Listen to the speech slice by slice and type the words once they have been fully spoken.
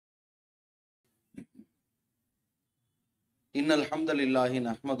இன்னல் ஹம்தலில்லாஹி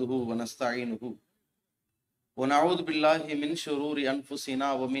நஹ்மதுஹு வ நஸ்தஈனுஹு வ நஊது பில்லாஹி மின் ஷுரூரி அன்ஃபுஸினா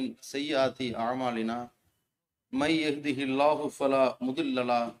வ மின் ஸய்யிஆத்தி அஅமாலினா மை யஹ்திஹில்லாஹு ஃபலா முதில்ல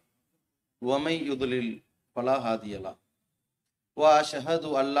லஹு வ மை யுத்லில் ஃபலா ஹாதிய லஹு வ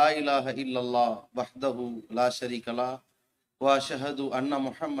அஷ்ஹது அன் லா இலாஹ இல்லல்லாஹ் வஹ்தஹு லா ஷரீக லஹு வ அஷ்ஹது அன்ன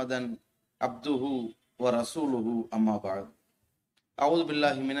முஹம்மதன் அப்துஹு வ ரசூலுஹு அம்மா பஅத். அஊது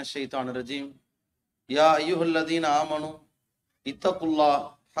பில்லாஹி மினஷ் ஷைத்தானிர் ரஜீம். யா அய்யுஹல்லதீன ஆமனூ இத்தகுல்லாஹ்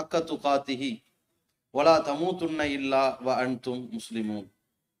ஹக்க துகாத்திஹி வலா தமூதுன்ன இல்லா வ அன்தும் முஸ்லிமூன்.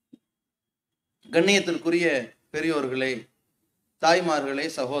 கண்ணியத்திற்குரிய பெரியோர்களே, தாய்மார்களே,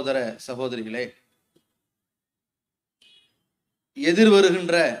 சகோதர சகோதரிகளே,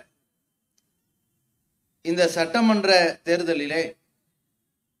 எதிர்வருகின்ற இந்த சட்டமன்ற தேர்தலிலே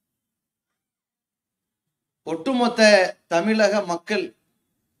ஒட்டுமொத்த தமிழக மக்கள்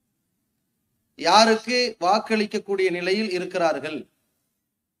யாருக்கு வாக்களிக்கக்கூடிய நிலையில் இருக்கிறார்கள்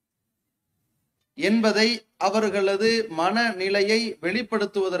என்பதை அவர்களது மனநிலையை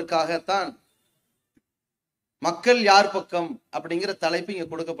வெளிப்படுத்துவதற்காகத்தான் மக்கள் யார் பக்கம் அப்படிங்கிற தலைப்பு இங்க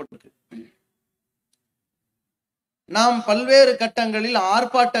கொடுக்கப்பட்டிருக்கு. நாம் பல்வேறு கட்டங்களில்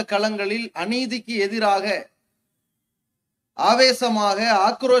ஆர்ப்பாட்ட களங்களில் அநீதிக்கு எதிராக ஆவேசமாக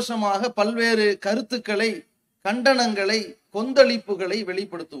ஆக்ரோஷமாக பல்வேறு கருத்துக்களை, கண்டனங்களை, கொந்தளிப்புகளை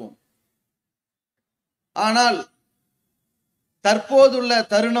வெளிப்படுத்துவோம். ஆனால் தற்போதுள்ள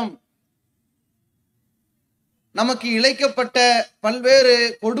தருணம் நமக்கு இழைக்கப்பட்ட பல்வேறு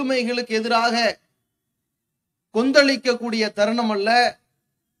கொடுமைகளுக்கு எதிராக கொந்தளிக்கக்கூடிய தருணம் அல்ல.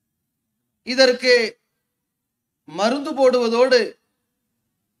 இதற்கு மருந்து போடுவதோடு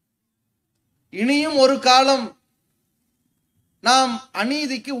இனியும் ஒரு காலம் நாம்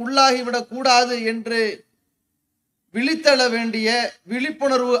அநீதிக்கு உள்ளாகிவிடக் கூடாது என்று விழித்தெழ வேண்டிய,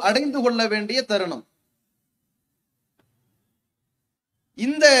 விழிப்புணர்வு அடைந்து கொள்ள வேண்டிய தருணம்.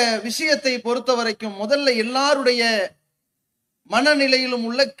 இந்த விஷயத்தை பொறுத்த வரைக்கும் முதல்ல எல்லாருடைய மனநிலையிலும்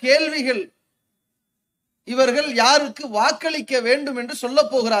உள்ள கேள்விகள், இவர்கள் யாருக்கு வாக்களிக்க வேண்டும் என்று சொல்ல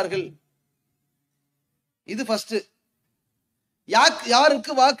போகிறார்கள், இது ஃபர்ஸ்ட்.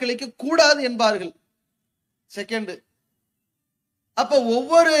 யாருக்கு வாக்களிக்க கூடாது என்பார்கள் செகண்ட். அப்ப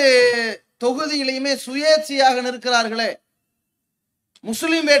ஒவ்வொரு தொகுதியிலையுமே சுயேட்சையாக நிற்கிறார்களே,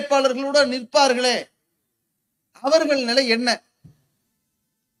 முஸ்லிம் வேட்பாளர்களுடன் நிற்பார்களே, அவர்கள் நிலை என்ன?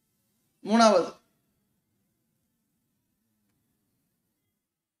 மூணாவது,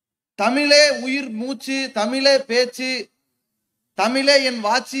 தமிழே உயிர் மூச்சு, தமிழே பேச்சு, தமிழே என்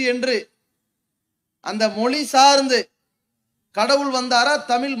வாட்சி என்று அந்த மொழி சார்ந்து கடவுள் வந்தாரா,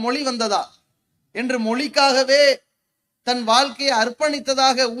 தமிழ் மொழி வந்ததா என்று மொழிக்காகவே தன் வாழ்க்கையை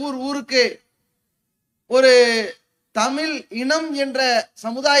அர்ப்பணித்ததாக ஊருக்கு ஒரு தமிழ் இனம் என்ற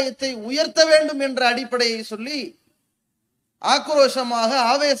சமுதாயத்தை உயர்த்த வேண்டும் என்ற அடிப்படையை சொல்லி ஆக்ரோஷமாக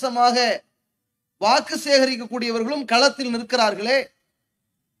ஆவேசமாக வாக்கு சேகரிக்கக்கூடியவர்களும் களத்தில் நிற்கிறார்களே,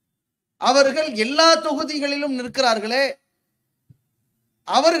 அவர்கள் எல்லா தொகுதிகளிலும் நிற்கிறார்களே,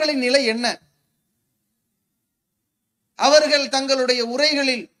 அவர்களின் நிலை என்ன? அவர்கள் தங்களுடைய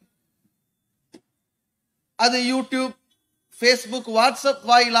உரைகளில், அது யூடியூப், பேஸ்புக், வாட்ஸ்அப்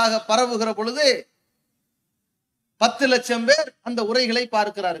வாயிலாக பரவுகிற பொழுது 10 லட்சம் பேர் அந்த உரைகளை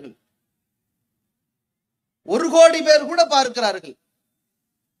பார்க்கிறார்கள். 1 கோடி பேர் கூட பார்க்கிறார்கள்.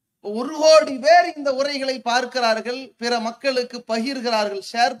 1 கோடி பேர் இந்த உரைகளை பார்க்கிறார்கள், பிற மக்களுக்கு பகிர்கிறார்கள்,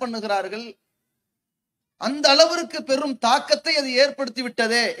 ஷேர் பண்ணுகிறார்கள். அந்த அளவிற்கு பெரும் தாக்கத்தை அது ஏற்படுத்தி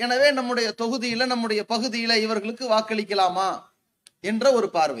விட்டதே. எனவே நம்முடைய தொகுதியில, நம்முடைய பகுதியில இவர்களுக்கு வாக்களிக்கலாமா என்ற ஒரு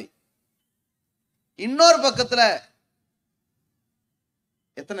பார்வை. இன்னொரு பக்கத்துல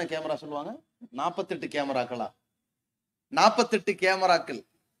எத்தனை கேமரா சொல்லுவாங்க? 48 கேமராக்களா? 48 கேமராக்கள்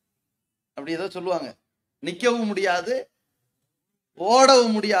அப்படி ஏதோ சொல்லுவாங்க. நிக்கவும் முடியாது,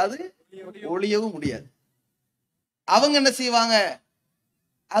 ஓடவும் முடியாது, ஒளியவும் முடியாது. அவங்க என்ன செய்வாங்க?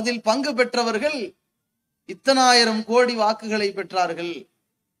 அதில் பங்கு பெற்றவர்கள் இத்தனாயிரம் கோடி வாக்குகளை பெற்றார்கள்,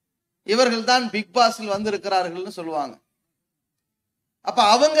 இவர்கள் தான் பிக் பாஸில் வந்திருக்கிறார்கள் சொல்லுவாங்க. அப்ப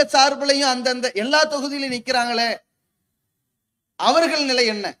அவங்க சார்பிலையும் அந்தந்த எல்லா தொகுதியிலும் நிக்கிறாங்களே, அவர்கள் நிலை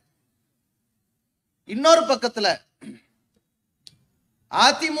என்ன? இன்னொரு பக்கத்துல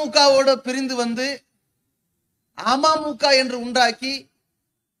அதிமுகவோட பிரிந்து வந்து அமமுக என்று உண்டாக்கி,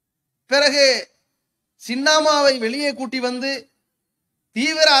 பிறகு சின்னம்மாவை வெளியே கூட்டி வந்து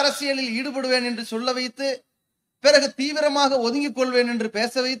தீவிர அரசியலில் ஈடுபடுவேன் என்று சொல்ல வைத்து, பிறகு தீவிரமாக ஒதுங்கிக் கொள்வேன் என்று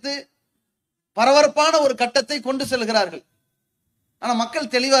பேச வைத்து பரபரப்பான ஒரு கட்டத்தை கொண்டு செல்கிறார்கள். ஆனா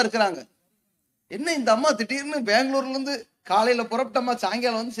மக்கள் தெளிவா இருக்கிறாங்க. என்ன இந்த அம்மா திடீர்னு பெங்களூர்ல இருந்து காலையில புறப்பட்டம்மா,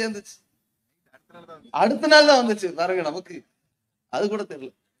 சாயங்காலம் வந்து சேர்ந்துச்சு, அடுத்த நாள் தான் வந்துச்சு பாருங்க. நமக்கு அது கூட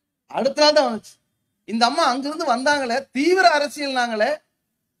தெரியல, அடுத்த நாள் தான் வந்துச்சு. இந்த அம்மா அங்கிருந்து வந்தாங்களே, தீவிர அரசியல் நாங்களே,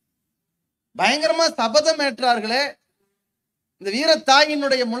 பயங்கரமா சபதம் ஏற்றார்களே, இந்த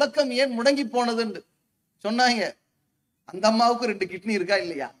வீரத்தாயினுடைய முழக்கம் ஏன் முடங்கி போனதுன்னு சொன்னாங்க. அந்த அம்மாவுக்கு 2 கிட்னி இருக்கா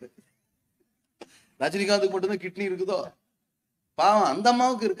இல்லையா? ரஜினிகாந்துக்கு மட்டும்தான் கிட்னி இருக்குதோ? பாவம், அந்த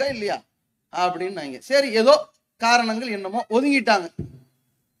அம்மாவுக்கு இருக்கா இல்லையா அப்படின்னு. சரி, ஏதோ காரணங்கள் என்னமோ ஒதுங்கிட்டாங்க.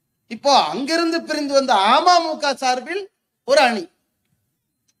 இப்போ அங்கிருந்து பிரிந்து வந்த அமமுக சார்பில் ஒரு அணி,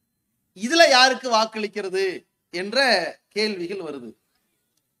 இதுல யாருக்கு வாக்களிக்கிறது என்ற கேள்விகள் வருது.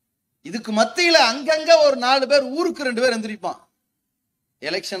 இதுக்கு மத்தியில அங்கங்க ஒரு 4 பேர், ஊருக்கு 2 பேர் எந்திரிப்பான்.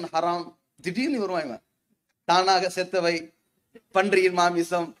 எலெக்ஷன் ஹராம், திடீர்னு வருவாங்க. தானாக செத்தவை, பன்றியின்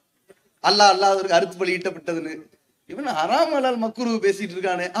மாமிசம், அல்லாதவருக்கு அறுத்து பலி ஈட்டப்பட்டதுன்னு. இவன் ஹராம் ஹலால் மக்ரூ பேசிட்டு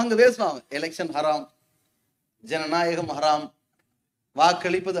இருக்கானே, அங்க பேசுவாங்க எலெக்ஷன் ஹராம், ஜனநாயகம் ஹராம்,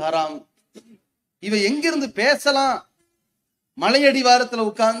 வாக்களிப்பது ஹராம். இவ எங்கிருந்து பேசலாம்? மலையடி வாரத்துல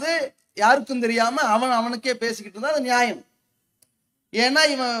உட்கார்ந்து யாருக்கும் தெரியாம அவனுக்கே பேசிக்கிட்டு இருந்தா அது நியாயம். ஏன்னா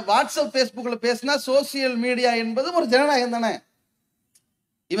இவன் வாட்ஸ்அப் பேஸ்புக்ல பேசினா சோசியல் மீடியா என்பது ஒரு ஜனநாயகம் தானே.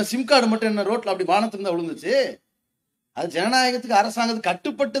 இவன் சிம் கார்டு மட்டும் என்ன ரோட்ல அப்படி வானத்துல தான் விழுந்துச்சு? அது ஜனநாயகத்துக்கு, அரசாங்கத்துக்கு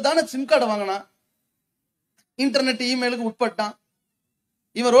கட்டுப்பட்டு தானே சிம் கார்டு வாங்கினான். இன்டர்நெட் இமெயிலுக்கு உட்பட்டான்.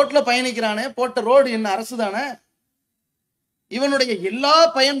 இவன் ரோட்ல பயணிக்கிறானே, போட்ட ரோடு என்ன அரசு தானே. இவனுடைய எல்லா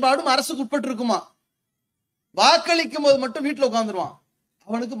பயன்பாடும் அரசுக்கு உட்பட்டு இருக்குமா? வாக்களிக்கும் போது மட்டும் வீட்டுல உட்காந்துருவான்.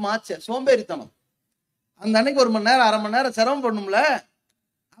 அவனுக்கு மாச்ச சோம்பேறித்தனம். அந்த அன்னைக்கு 1 மணி நேரம் 1/2 மணி நேரம் சிரமம் பண்ணும்ல,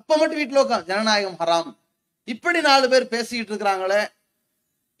 அப்ப மட்டும் வீட்டுல உட்காந்து ஜனநாயகம் ஹராம். இப்படி 4 பேர் பேசிக்கிட்டு இருக்கிறாங்களே,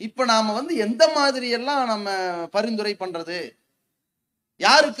 இப்ப நாம எந்த மாதிரி எல்லாம் நம்ம பரிந்துரை பண்றது,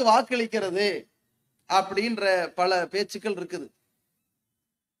 யாருக்கு வாக்களிக்கிறது அப்படின்ற பல பேச்சுக்கள் இருக்குது.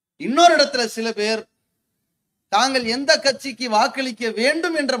 இன்னொரு இடத்துல சில பேர் தாங்கள் எந்த கட்சிக்கு வாக்களிக்க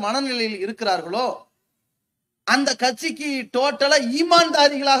வேண்டும் என்ற மனநிலையில் இருக்கிறார்களோ அந்த கட்சிக்கு டோட்டலா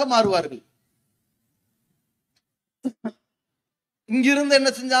ஈமான்தாரிகளாக மாறுவார்கள். இங்கிருந்து என்ன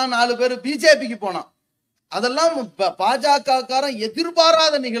செஞ்சான், 4 பேர் பிஜேபிக்கு போனான். அதெல்லாம் பாஜக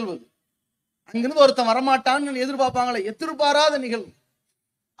எதிர்பாராத நிகழ்வு. அங்கிருந்து ஒருத்தன் வரமாட்டான்னு எதிர்பார்ப்பாங்களே, எதிர்பாராத நிகழ்வு.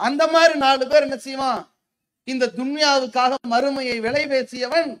 அந்த மாதிரி 4 பேர் என்ன செய்வான், இந்த துன்யாவுக்காக மறுமையை விலை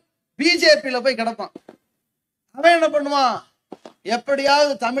பேசியவன் பிஜேபியில போய் கிடப்பான். அவன் என்ன பண்ணுவான்,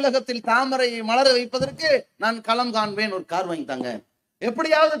 எப்படியாவது தமிழகத்தில் தாமரை மலர வைப்பதற்கு நான் களம் காண்பேன், ஒரு கார் வாங்கித்தாங்க,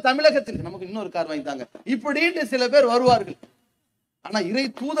 எப்படியாவது தமிழகத்தில் நமக்கு இன்னொரு கார் வாங்கித்தாங்க, இப்படின்னு சில பேர் வருவார்கள். ஆனா இறை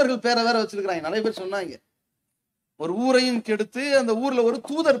தூதர்கள் பேரை வேற வச்சிருக்கிறாங்க. நிறைய பேர் சொன்னாங்க, ஒரு ஊரையும் கெடுத்து அந்த ஊர்ல ஒரு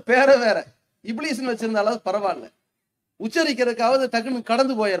தூதர் பேரை வேற இப்லீஸ்னு வச்சிருந்தாலும் பரவாயில்ல, உச்சரிக்கிறதுக்காவது டக்குன்னு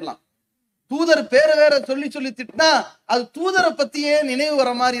கடந்து போயிடலாம். தூதர் பேரை வேற சொல்லி சொல்லி திட்டினா அது தூதரை பத்தியே நினைவு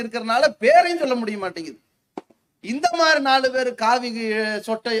வர மாதிரி இருக்கிறதுனால பேரையும் சொல்ல முடிய மாட்டேங்குது. இந்த மாதிரி 4 பேர் காவி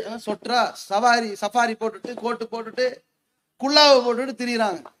சொட்டா சஃபாரி போட்டுட்டு, கோட்டு போட்டுட்டு, குல்லாவை போட்டுட்டு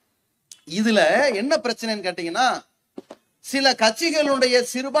திரியிறாங்க. இதுல என்ன பிரச்சனைன்னு கேட்டீங்கன்னா, சில கட்சிகளுடைய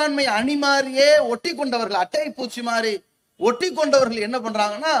சிறுபான்மை அணி மாதிரியே ஒட்டி கொண்டவர்கள், அட்டை பூச்சி மாதிரி ஒட்டி கொண்டவர்கள் என்ன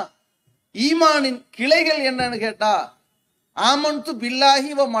பண்றாங்கன்னா, ஈமானின் கிளைகள் என்னன்னு கேட்டா, ஆமன்து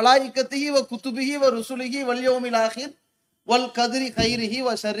பில்லாஹி வ மலாயிகத்திஹி வ குதுபிஹி வ ருசுலிஹி வல் யௌமில் ஆகிர் வல் கத்ரி கைரிஹி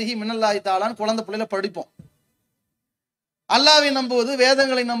வ ஷர்ரிஹி மினல்லாஹி தஆலான்னு குழந்தை பிள்ளைல படிப்போம். அல்லாஹ்வை நம்புவது,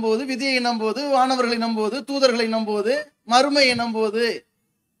 வேதங்களை நம்புவது, விதியை நம்புவது, வானவர்களை நம்புவது, தூதர்களை நம்புவது, மறுமையை நம்புவது,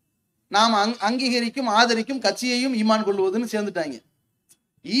 நாம் அங்கீகரிக்கும் ஆதரிக்கும் கட்சியையும் ஈமான் கொள்வதுன்னு சேர்ந்துட்டாங்க.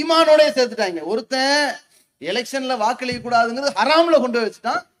 ஈமானோட சேர்த்துட்டாங்க. ஒருத்தன் எலெக்ஷன்ல வாக்களிக்க கூடாதுங்கிறது ஹராம்ல கொண்டு போய்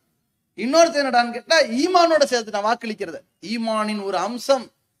வச்சுட்டான். இன்னொருத்தன் என்னடான்னு கேட்டா ஈமானோட சேர்த்துட்டான் வாக்களிக்கிறத. ஈமானின் ஒரு அம்சம்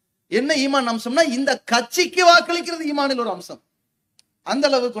என்ன? ஈமான் அம்சம்னா இந்த கட்சிக்கு வாக்களிக்கிறது ஈமானில் ஒரு அம்சம். அந்த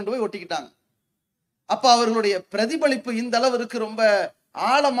அளவு கொண்டு போய் ஒட்டிக்கிட்டாங்க. அப்ப அவர்களுடைய பிரதிபலிப்பு இந்த அளவிற்கு ரொம்ப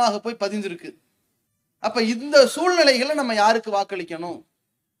ஆழமாக போய் பதிஞ்சிருக்கு. அப்ப இந்த சூழ்நிலைகளை நம்ம யாருக்கு வாக்களிக்கணும்,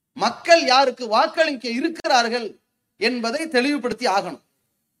 மக்கள் யாருக்கு வாக்களிக்க இருக்கிறார்கள் என்பதை தெளிவுபடுத்தி ஆகணும்.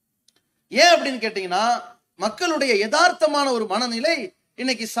 ஏன் அப்படின்னு கேட்டீங்கன்னா, மக்களுடைய யதார்த்தமான ஒரு மனநிலை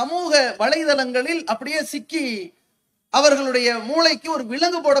இன்னைக்கு சமூக வலைதளங்களில் அப்படியே சிக்கி அவர்களுடைய மூளைக்கு ஒரு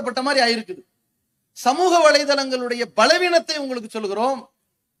விலங்கு போடப்பட்ட மாதிரி ஆயிருக்குது. சமூக வலைதளங்களுடைய பலவீனத்தை உங்களுக்கு சொல்கிறோம்.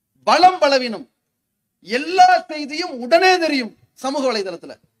 பலவீனம் எல்லா செய்தியும் உடனே தெரியும் சமூக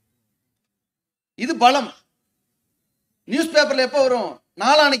வலைதளத்துல. இது பலம். நியூஸ் பேப்பர்ல எப்ப வரும்?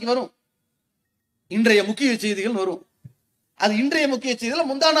 நாளானைக்கு வரும். இன்றைய முக்கிய செய்திகள் வரும். அது இன்றைய முக்கிய செய்திகள்,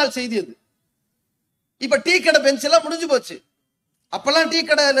 முந்தா நாள் செய்தி. அது இப்ப டீ கடை பெஞ்ச் எல்லாம் முடிஞ்சு போச்சு. அப்பெல்லாம் டீ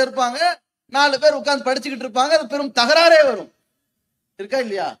கடையில இருப்பாங்க, 4 பேர் உட்கார்ந்து படிச்சுக்கிட்டு இருப்பாங்க, அது பெரும் தகராறே வரும். இருக்கா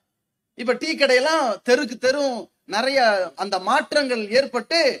இல்லையா? இப்ப டீ கடையெல்லாம் தெருக்கு தெரும் நிறைய அந்த மாற்றங்கள்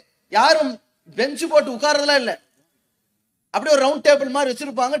ஏற்பட்டு யாரும் பெஞ்சு போட்டு உட்கார்றதுலாம் இல்லை. அப்படியே ஒரு ரவுண்ட் டேபிள் மாதிரி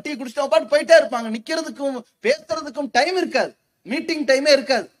வச்சிருப்பாங்க. டீ குடிச்சிட்டு பாட்டு போயிட்டே இருப்பாங்க. நிக்கிறதுக்கும் பேசுறதுக்கும் டைம் இருக்காது. மீட்டிங் டைமே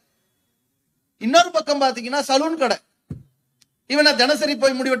இருக்காது. இன்னொரு பக்கம் பாத்தீங்கன்னா சலூன் கடை. இவனை தினசரி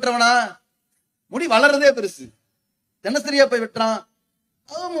போய் முடி வெட்டுறவனா? முடி வளர்றதே பெருசு, தினசரியா போய் வெட்டுறான்.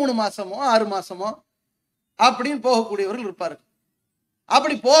 3 மாசமோ 6 மாசமோ அப்படின்னு போகக்கூடியவர்கள் இருப்பாரு.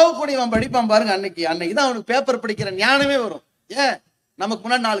 அப்படி போகக்கூடியவன் படிப்பான் பாருங்க, அன்னைக்கு தான் அவனுக்கு பேப்பர் படிக்கிற ஞானமே வரும். ஏன்? நமக்கு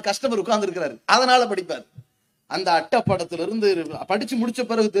முன்னாடி 4 கஸ்டமர் உட்கார்ந்து இருக்கிறாரு, அதனால படிப்பாரு. அந்த அட்டைப்படத்துல இருந்து படிச்சு முடிச்ச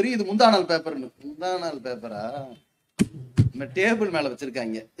பிறகு தெரியும் இது முந்தா நாள் பேப்பர்னு. முந்தா நாள் பேப்பரா? இந்த டேபிள் மேல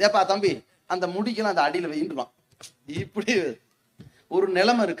வச்சிருக்காங்க. ஏப்பா தம்பி, அந்த முடிக்கலாம் அந்த அடியில வைண்டுவான். இப்படி ஒரு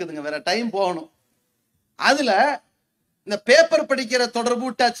நிலைமை இருக்குதுங்க. வேற டைம் போகணும். அதுல இந்த பேப்பர் படிக்கிற தொடர்பு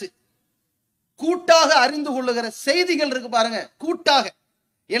விட்டாச்சு. கூட்டாக அறிந்து கொள்ளுகிற செய்திகள் இருக்கு பாருங்க. கூட்டாக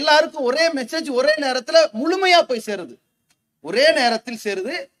எல்லாருக்கும் ஒரே மெசேஜ் ஒரே நேரத்துல முழுமையா போய் சேருது. ஒரே நேரத்தில்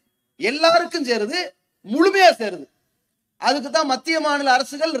சேருது, எல்லாருக்கும் சேருது, முழுமையா சேருது. அதுக்கு தான் மத்திய மாநில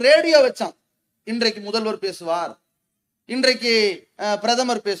அரசுகள் ரேடியோ வச்சான். இன்றைக்கு முதல்வர் பேசுவார், இன்றைக்கு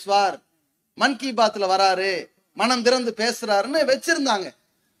பிரதமர் பேசுவார், மன் கி பாத்ல வராரு, மனம் திறந்து பேசுறாருன்னு வச்சிருந்தாங்க.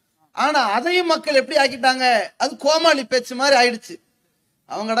 ஆனா அதையும் மக்கள் எப்படி ஆக்கிட்டாங்க? அது கோமாளி பேச்சு மாதிரி ஆயிடுச்சு.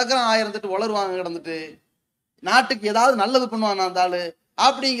 அவங்க கிடக்குறான் 1000 தட்டு உளருவாங்க கிடந்துட்டு, நாட்டுக்கு ஏதாவது நல்லது பண்ணுவான் அந்த ஆளு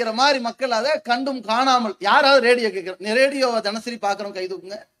அப்படிங்கிற மாதிரி மக்கள் அதை கண்டும் காணாமல். யாராவது ரேடியோ கேட்கிற, ரேடியோவை தினசரி பாக்குறோம் கை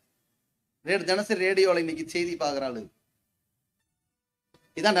தூக்குங்க. தினசரி ரேடியோல இன்னைக்கு செய்தி பாக்குறாள்.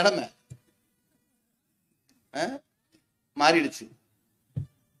 இதான் நிலைமை. மாறிடுச்சு.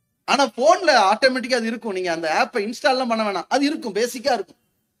 ஆனா போன்ல ஆட்டோமேட்டிக்கா அது இருக்கும். நீங்க அந்த ஆப்பை இன்ஸ்டால் பண்ண வேணாம், அது இருக்கும், பேசிக்கா இருக்கும்.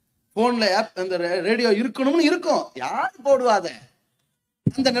 போன்ல ஆப் அந்த ரேடியோ இருக்கணும்னு இருக்கும். யாரு போடுவாத?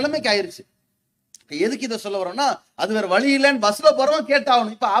 அந்த நிலைமைக்கு ஆயிருச்சு. எதுக்கு இதை சொல்ல வரோம்னா, அது வேற வழி இல்லைன்னு பஸ்ல போறவன்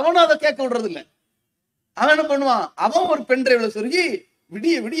கேட்டாகணும். இப்ப அவனும் அதை கேட்க விடுறது இல்லை. அவன் என்ன பண்ணுவான்? அவன் ஒரு பென் டிரைவ்ல சொருகி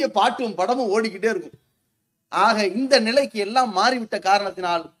விடிய விடிய பாட்டும் படமும் ஓடிக்கிட்டே இருக்கும். ஆக இந்த நிலைக்கு எல்லாம் மாறிவிட்ட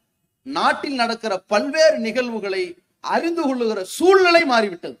காரணத்தினால் நாட்டில் நடக்கிற பல்வேறு நிகழ்வுகளை அறிந்து கொள்ளுகிற சூழ்நிலை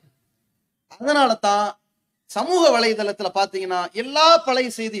மாறிவிட்டது. அதனால தான் சமூக வலைதளத்துல பாத்தீங்கன்னா எல்லா பழைய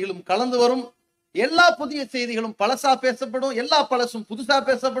செய்திகளும் கலந்து வரும், எல்லா புதிய செய்திகளும் பழசா பேசப்படும், எல்லா பழசும் புதுசா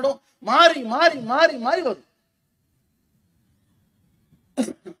பேசப்படும், மாறி மாறி மாறி மாறி வரும்.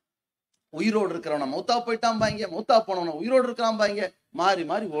 உயிரோடு இருக்கிறவன மௌத்தா போயிட்டான் பாங்க, மௌத்தா போனவன உயிரோடு இருக்கிறான் பாங்க, மாறி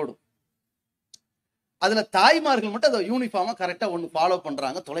மாறி ஓடும். அதுல தாய்மார்கள் மட்டும் அதை யூனிஃபார்மா கரெக்டா ஒண்ணு ஃபாலோ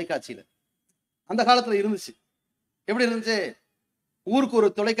பண்றாங்க தொலைக்காட்சியில. அந்த காலத்துல இருந்துச்சு. எப்படி இருந்துச்சு? ஊருக்கு ஒரு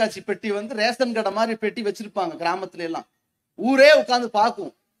தொலைக்காட்சி பெட்டி வந்து ரேஷன் கடை மாதிரி பெட்டி வச்சிருப்பாங்க கிராமத்துல எல்லாம். ஊரே உட்கார்ந்து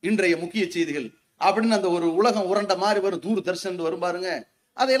பார்க்கும் இன்றைய முக்கிய செய்திகள் அப்படின்னு. அந்த ஒரு உலகம் உரண்ட மாதிரி வரும், தூர்தர்ஷன் வரும் பாருங்க.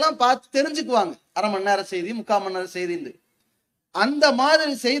 அதையெல்லாம் பார்த்து தெரிஞ்சுக்குவாங்க. 1/2 மணி நேரம் செய்தி, 3/4 மணி நேரம் செய்தி. அந்த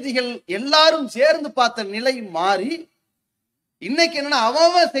மாதிரி செய்திகள் எல்லாரும் சேர்ந்து பார்த்த நிலை மாறி இன்னைக்கு என்னன்னா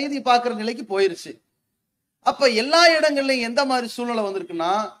அவன் செய்தி பார்க்கிற நிலைக்கு போயிருச்சு. அப்ப எல்லா இடங்கள்லயும் எந்த மாதிரி சூழ்நிலை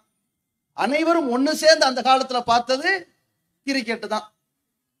வந்திருக்குன்னா, அனைவரும் ஒண்ணு சேர்ந்து அந்த காலத்துல பார்த்தது கிரிக்கெட் தான்.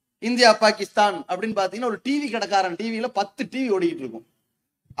 இந்தியா பாகிஸ்தான் அப்படின்னு பாத்தீங்கன்னா ஒரு டிவி கடைக்காரன் டிவியில 10 டிவி ஓடிக்கிட்டு இருக்கும்.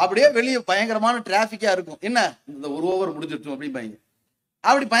 அப்படியே வெளியே பயங்கரமான டிராபிக்கா இருக்கும். என்ன இந்த ஒரு ஓவர் முடிஞ்சிருக்கும் அப்படிம்பாங்க.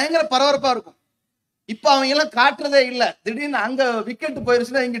 அப்படி பயங்கர பரபரப்பா இருக்கும். இப்ப அவங்க எல்லாம் காட்டுறதே இல்ல. திடீர்னு அங்க விக்கெட்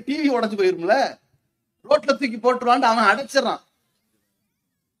போயிருச்சுன்னா இங்க டிவி உடஞ்சு போயிரும்ல, ரோட்ல தூக்கி போட்டுருவான்னு அவன் அடைச்சிடறான்.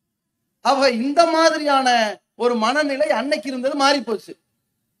 அவ இந்த மாதிரியான ஒரு மனநிலை அன்னைக்கு இருந்தது மாறி போச்சு.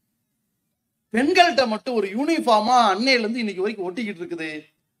 பெண்கள்கிட்ட மட்டும் ஒரு யூனிஃபார்மா அன்னையில இருந்து இன்னைக்கு வரைக்கும் ஒட்டிக்கிட்டு இருக்குது.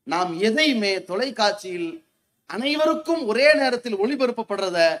 நாம் எதையுமே தொலைக்காட்சியில் அனைவருக்கும் ஒரே நேரத்தில்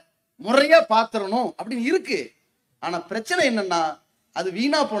ஒளிபரப்பப்படுறத முறையா பாத்துறணும் அப்படின்னு இருக்கு. ஆனா பிரச்சனை என்னன்னா, அது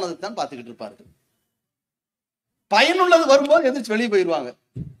வீணா போனது தான் பாத்துக்கிட்டு இருப்பார்கள். பயனுள்ளது வரும்போது எதிர்த்து வெளியே போயிடுவாங்க.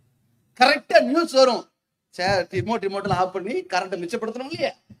 கரெக்டா நியூஸ் வரும், ரிமோட்ல ஆஃப் பண்ணி கரண்ட்டை மிச்சப்படுத்தணும்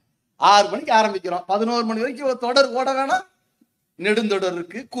இல்லையா? 6 மணிக்கு ஆரம்பிக்கிறோம், 11 மணி வரைக்கும் தொடர் ஓட வேணாம். நெடுந்தொடர்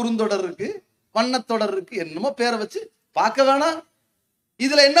இருக்கு, குறுந்தொடர் இருக்கு, வண்ணத்தொடர் இருக்கு, என்னமோ பேரை வச்சு பார்க்க வேணாம்.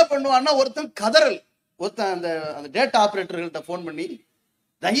 இதுல என்ன பண்ணுவான்னா ஒருத்தன் கதறல், ஒருத்தன் அந்த டேட்டா ஆபரேட்டர்கள்ட்ட போன் பண்ணி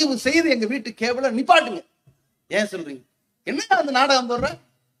தயவு செய்து எங்க வீட்டு கேபிள நிப்பாட்டுங்க. ஏன் சொல்றீங்க? என்ன அந்த நாடகம் போடுற?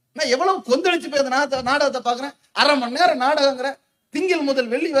 நான் எவ்வளவு கொந்தளிச்சு போய் அந்த நாடகத்தை பாக்குறேன். 1/2 மணி நேரம் நாடகங்கிற, திங்கள் முதல்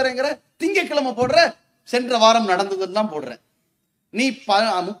வெள்ளி வரைங்கிற, திங்கக்கிழமை போடுற, சென்ற வாரம் நடந்ததுதான் போடுற. நீ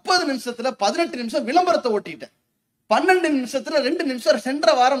 30 நிமிஷத்துல 18 நிமிஷம் விளம்பரத்தை ஓட்டிட்ட, 12 நிமிஷத்துல 2 நிமிஷம்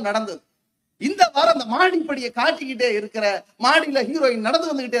சென்ற வாரம் நடந்தது. இந்த வாரம் அந்த மாடிப்படியை காட்டிக்கிட்டே இருக்கிற, மாடியில ஹீரோயின் நடந்து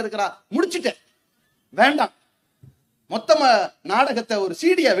வந்துகிட்டே இருக்கிறா, முடிச்சுட்டேன், வேண்டாம், மொத்தமா நாடகத்தை ஒரு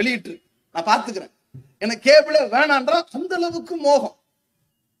சீடியா வெளியிட்டு நான் பாத்துக்கிறேன், எனக்கு கேபிள வேணான்றா. அந்த அளவுக்கு மோகம்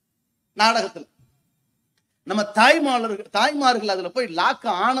நாடகத்துல. நம்ம தாய்மார்கள் அதுல போய் லாக்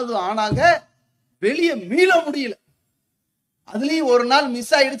ஆனாங்க, வெளியே மீள முடியல. அதுலயும் ஒரு நாள்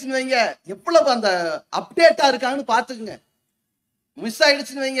மிஸ் ஆயிடுச்சுன்னு வைங்க, எவ்வளவு அந்த அப்டேட்டா இருக்காங்கன்னு பாத்துக்குங்க. மிஸ்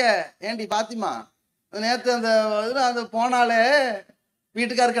ஆயிடுச்சுன்னு வைங்க, ஏண்டி பாத்திமா நேத்து அந்த போனாலே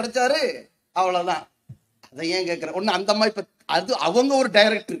வீட்டுக்காரர் கிடைச்சாரு, அவ்வளவுதான். அதை ஏன் கேட்கிறேன், ஒண்ணு அந்த அம்மா இப்ப அது அவங்க ஒரு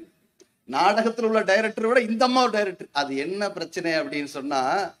டைரக்டர், நாடகத்தில் உள்ள டைரக்டரை விட இந்த அம்மா ஒரு டைரக்டர். அது என்ன பிரச்சனை அப்படின்னு சொன்னா,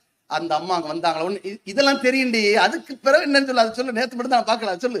 அந்த அம்மா அங்க வந்தாங்களா ஒண்ணு இதெல்லாம் தெரியுண்டி, அதுக்கு பிறகு என்னன்னு சொல்லு, அது சொல்லு, நேத்து மட்டும் தான்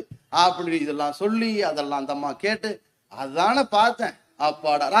பார்க்கல சொல்லு அப்படி இதெல்லாம் சொல்லி அதெல்லாம் அந்த அம்மா கேட்டு அதான பார்த்தேன்.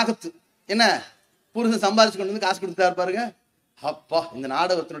 அப்பாடா ராகத்து என்ன புருஷன் சம்பாரிச்சு கொண்டு வந்து காசு கொடுத்தா பாருங்க. அப்பா இந்த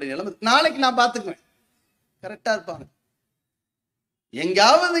நாடகத்தினுடைய நிலைமை நாளைக்கு நான் பார்த்துக்குவேன், கரெக்டா இருப்பாங்க.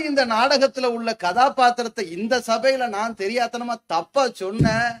 எங்காவது இந்த நாடகத்துல உள்ள கதாபாத்திரத்தை இந்த சபையில நான் தெரியாதனமா தப்பா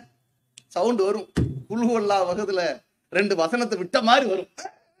சொன்ன சவுண்ட் வரும். குழுவல்லா வகுதுல 2 வசனத்தை விட்ட மாதிரி வரும்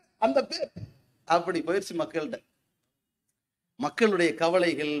அந்த பேர். அப்படி போயிடுச்சு மக்கள்கிட்ட. மக்களுடைய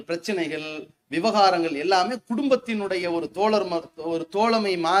கவலைகள், பிரச்சனைகள், விவகாரங்கள் எல்லாமே குடும்பத்தினுடைய ஒரு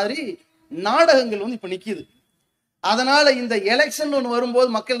தோழமை மாதிரி நாடகங்கள் இப்ப நிக்குது. அதனால இந்த எலெக்ஷன் ஒண்ணு வரும்போது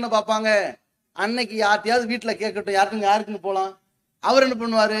மக்கள் என்ன பார்ப்பாங்க, அன்னைக்கு யார்ட்டையாவது வீட்டுல கேட்கட்டும், யாருக்குன்னு போலாம். அவர் என்ன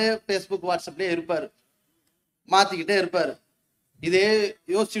பண்ணுவாரு, பேஸ்புக் வாட்ஸ்அப்லயே இருப்பாரு, மாத்திக்கிட்டே இருப்பாரு, இதே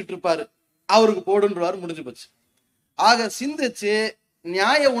யோசிச்சுட்டு இருப்பாரு, அவருக்கு போடுன்றாரு, முடிஞ்சு போச்சு. ஆக சிந்திச்சு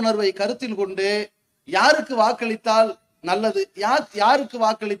நியாய உணர்வை கருத்தில் கொண்டு யாருக்கு வாக்களித்தால் நல்லது, யாருக்கு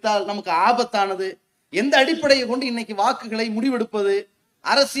வாக்களித்தால் நமக்கு ஆபத்தானது, எந்த அடிப்படையை கொண்டு இன்னைக்கு வாக்குகளை முடிவெடுப்பது,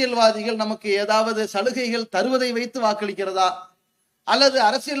 அரசியல்வாதிகள் நமக்கு ஏதாவது சலுகைகள் தருவதை வைத்து வாக்களிக்கிறதா, அல்லது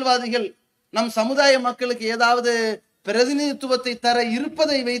அரசியல்வாதிகள் நம் சமுதாய மக்களுக்கு ஏதாவது பிரதிநிதித்துவத்தை தர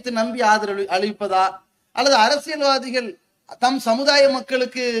இருப்பதை வைத்து நம்பி ஆதரவு அளிப்பதா, அல்லது அரசியல்வாதிகள் தம் சமுதாய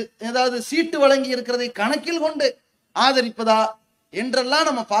மக்களுக்கு ஏதாவது சீட்டு வழங்கி இருக்கிறதை கணக்கில் கொண்டு ஆதரிப்பதா என்றெல்லாம்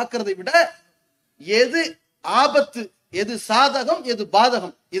நம்ம பார்க்கறதை விட எது ஆபத்து, எது சாதகம், எது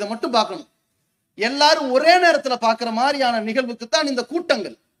பாதகம், இதை மட்டும் பார்க்கணும். எல்லாரும் ஒரே நேரத்துல பார்க்கிற மாதிரியான நிகழ்வுக்குத்தான் இந்த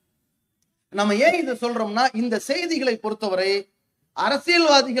கூட்டங்கள். நம்ம ஏன் இதை சொல்றோம்னா, இந்த செய்திகளை பொறுத்தவரை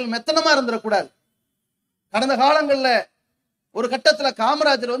அரசியல்வாதிகள் மெத்தனமா இருந்துடக்கூடாது. கடந்த காலங்கள்ல ஒரு கட்டத்துல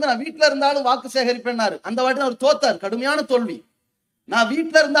காமராஜர் நான் வீட்டுல இருந்தாலும் வாக்கு சேகரிப்பேன்னாரு. அந்த வாட்டி அவர் தோத்தார், கடுமையான தோல்வி. நான்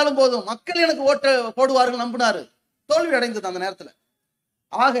வீட்டுல இருந்தாலும் போதும் மக்கள் எனக்கு ஓட்ட போடுவார்கள் நம்பினாரு, தோல்வி அடைந்தது அந்த நேரத்துல.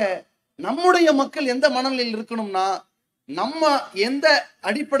 ஆக நம்முடைய மக்கள் எந்த மனநிலையில் இருக்கணும்னா, நம்ம எந்த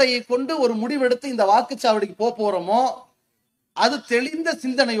அடிப்படையை கொண்டு ஒரு முடிவெடுத்து இந்த வாக்குச்சாவடிக்கு போறோமோ அது தெளிந்த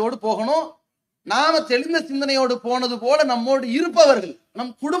சிந்தனையோடு போகணும். நாம தெளிந்த சிந்தனையோடு போனது போல நம்மோடு இருப்பவர்கள்,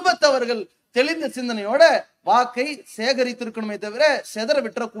 நம் குடும்பத்தவர்கள் தெளிந்த சிந்தனையோட வாக்கை சேகரித்திருக்கணுமே தவிர செதற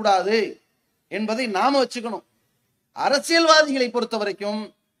விட்டுறக்கூடாது என்பதை நாம வச்சுக்கணும். அரசியல்வாதிகளை பொறுத்த வரைக்கும்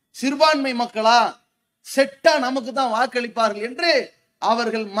சிறுபான்மை மக்களா செட்டா நமக்கு தான் வாக்களிப்பார்கள் என்று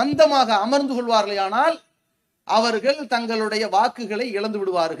அவர்கள் மந்தமாக அமர்ந்து கொள்வார்கள். ஆனால் அவர்கள் தங்களுடைய வாக்குகளை இழந்து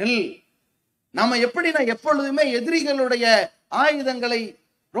விடுவார்கள். நம்ம எப்படின்னா எப்பொழுதுமே எதிரிகளுடைய ஆயுதங்களை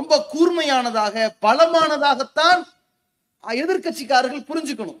ரொம்ப கூர்மையானதாக பலமானதாகத்தான் எதிர்கட்சிக்காரர்கள்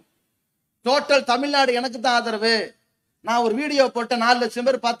புரிஞ்சுக்கணும். டோட்டல் தமிழ்நாடு எனக்கு தான் ஆதரவு, நான் ஒரு வீடியோ போட்ட 4 லட்சம்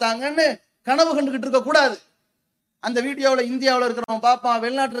பேர் பார்த்தாங்கன்னு கனவு கண்டுகிட்டு இருக்க கூடாது. அந்த வீடியோவில் இந்தியாவில் இருக்கிறவன் பார்ப்பான்,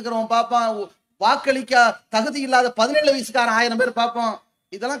 வெளிநாட்டில் இருக்கிறவன் பார்ப்பான், வாக்களிக்க தகுதி இல்லாத 17 வயசுக்காரன் 1000 பேர் பார்ப்போம்.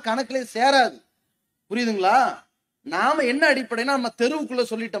 இதெல்லாம் கணக்கிலே சேராது. புரியுதுங்களா? நாம என்ன அடிப்படைனா, நம்ம தெருவுக்குள்ள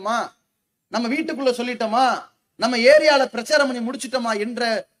சொல்லிட்டோமா, நம்ம வீட்டுக்குள்ள சொல்லிட்டோமா, நம்ம ஏரியால பிரச்சாரம் பண்ணி முடிச்சிட்டோமா என்ற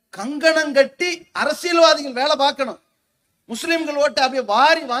கங்கணம் கட்டி அரசியல்வாதிகள் வேலை பார்க்கணும். முஸ்லிம்கள் ஓட்டு அப்படியே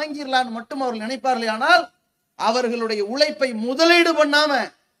வாரி வாங்கிடலான்னு மட்டும் அவர்கள் நினைப்பார்களே ஆனால், அவர்களுடைய உழைப்பை முதலீடு பண்ணாம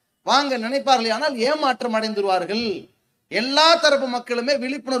வாங்க நினைப்பார்களே ஆனால் ஏமாற்றம் அடைந்துருவார்கள். எல்லா தரப்பு மக்களுமே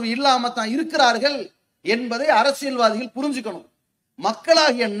விழிப்புணர்வு இல்லாம தான் இருக்கிறார்கள் என்பதை அரசியல்வாதிகள் புரிஞ்சுக்கணும்.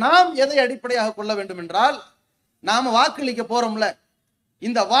 மக்களாகிய நாம் எதை அடிப்படையாக கொள்ள வேண்டும் என்றால், நாம வாக்களிக்க போறோம்ல,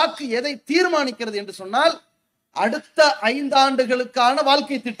 இந்த வாக்கு எதை தீர்மானிக்கிறது என்று சொன்னால், அடுத்த 5 ஆண்டுகளுக்கான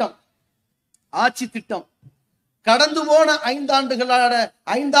வாழ்க்கை திட்டம், ஆட்சி திட்டம், கடந்து போன 5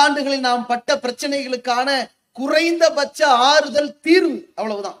 ஆண்டுகளில் நாம் பட்ட பிரச்சனைகளுக்கான குறைந்தபட்ச ஆறுதல் தீர்வு,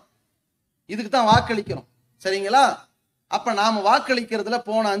 அவ்வளவுதான். இதுக்கு தான் வாக்களிக்கிறோம். சரிங்களா? அப்ப நாம வாக்களிக்கிறதுல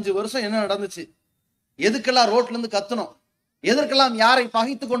போன 5 வருஷம் என்ன நடந்துச்சு, எதுக்கெல்லாம் ரோட்ல இருந்து கத்துனோம், எதற்கெல்லாம் யாரை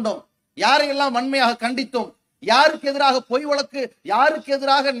பகைத்து கொண்டோம், யாரையெல்லாம் வன்மையாக கண்டித்தோம், யாருக்கு எதிராக பொய் வழக்கு, யாருக்கு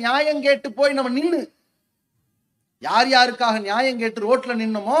எதிராக நியாயம் கேட்டு போய் நம்ம நின்று, யார் யாருக்காக நியாயம் கேட்டு ரோட்ல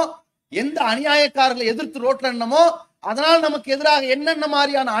நின்னமோ, எந்த அநியாயக்காரர்களை எதிர்த்து ரோட்ல நின்னமோ, அதனால் நமக்கு எதிராக என்னென்ன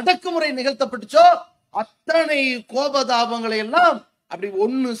மாதிரியான அடக்குமுறை நிகழ்த்தப்பட்டுச்சோ அத்தனை கோபதாபங்களை எல்லாம் அப்படி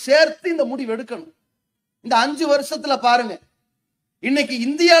ஒண்ணு சேர்த்து இந்த முடிவு எடுக்கணும். இந்த 5 வருஷத்துல பாருங்க, இன்னைக்கு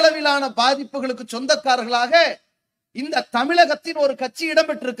இந்திய அளவிலான பாதிப்புகளுக்கு சொந்தக்காரர்களாக இந்த தமிழகத்தின் ஒரு கட்சி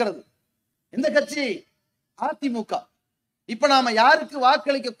இடம்பெற்றிருக்கிறது. எந்த கட்சி? அதிமுக. இப்ப நாம யாருக்கு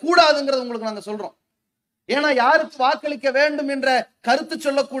வாக்களிக்க கூடாதுங்கிறது உங்களுக்கு நாங்க சொல்றோம். ஏன்னா யாருக்கு வாக்களிக்க வேண்டும் என்ற கருத்து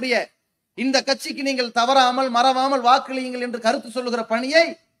சொல்லக்கூடிய இந்த கட்சிக்கு நீங்கள் தவறாமல் மறவாமல் வாக்களியுங்கள் என்று கருத்து சொல்லுகிற பணியை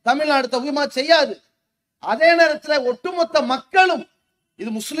தமிழ்நாடு தகுதிமா செய்யாது. அதே நேரத்தில் ஒட்டுமொத்த மக்களும் இது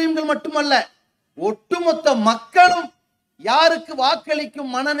முஸ்லிம்கள் மட்டுமல்ல, ஒட்டுமொத்த மக்களும் யாருக்கு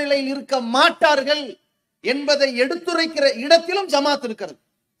வாக்களிக்கும் மனநிலையில் இருக்க மாட்டார்கள் என்பதை எடுத்துரைக்கிற இடத்திலும் ஜமாத் இருக்கிறது.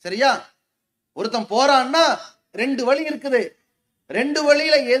 சரியா? ஒருத்தன் போறான்னா ரெண்டு வழி இருக்குது. ரெண்டு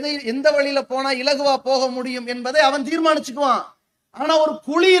வழியில எந்த வழியில போனா இலகுவா போக முடியும் என்பதை அவன் தீர்மானிச்சுக்குவான். ஆனா ஒரு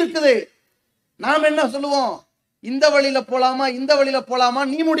குழி இருக்குது. நாம் என்ன சொல்லுவோம்? இந்த வழியில போலாமா இந்த வழியில போலாமா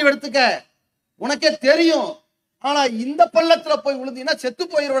நீ முடிவெடுத்துக்க, உனக்கே தெரியும். ஆனா இந்த பள்ளத்துல போய் விழுந்தீங்கன்னா செத்து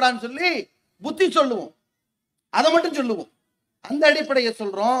போயிடுவான்னு சொல்லி புத்தி சொல்லுவோம். அதை மட்டும் சொல்லுவோம். அந்த அடிப்படையை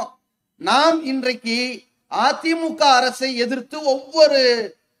சொல்றோம். நாம் இன்றைக்கு அதிமுக அரசை எதிர்த்து ஒவ்வொரு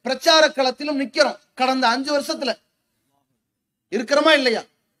பிரச்சார களத்திலும் நிக்கிறோம். கடந்த 5 வருஷத்துல இருக்கிறோமா இல்லையா?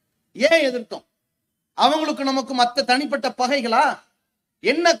 ஏன் எதிர்த்தோம்? அவங்களுக்கு நமக்கு மற்ற தனிப்பட்ட பகைகளா?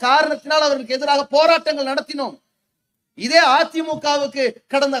 என்ன காரணத்தினால் அவர்களுக்கு எதிராக போராட்டங்கள் நடத்தினோம்? இதே அதிமுகவுக்கு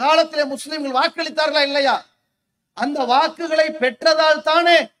கடந்த காலத்திலே முஸ்லிம்கள் வாக்களித்தார்களா இல்லையா? அந்த வாக்குகளை பெற்றதால்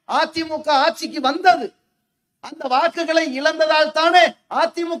தானே அதிமுக ஆட்சிக்கு வந்தது. அந்த வாக்குகளை இழந்ததால் தானே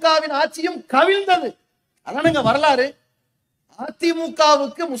அதிமுகவின் ஆட்சியும் கவிழ்ந்தது. அதானுங்க வரலாறு.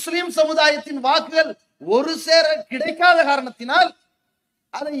 அதிமுகவுக்கு முஸ்லிம் சமுதாயத்தின் வாக்குகள் ஒரு சேர கிடைக்காத காரணத்தினால்,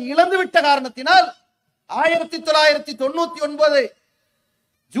 அதை இழந்துவிட்ட காரணத்தினால் 1999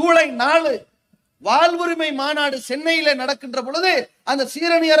 ஜூலை 4 வாழ்வுரிமை மாநாடு சென்னையிலே நடக்கின்ற பொழுது அந்த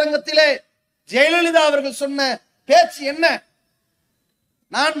சீரணி அரங்கத்திலே ஜெயலலிதா அவர்கள் சொன்ன பேச்சு என்ன?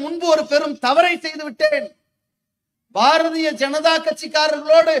 நான் முன்பு ஒரு பெரும் தவறை செய்து விட்டேன். பாரதிய ஜனதா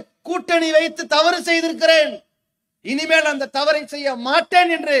கட்சிக்காரர்களோடு கூட்டணி வைத்து தவறு செய்திருக்கிறேன். இனிமேல் அந்த தவறை செய்ய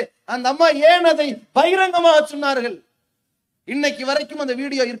மாட்டேன் என்று அந்த அம்மா ஏன் அதை பகிரங்கமாக சொன்னார்கள்? இன்னைக்கு வரைக்கும் அந்த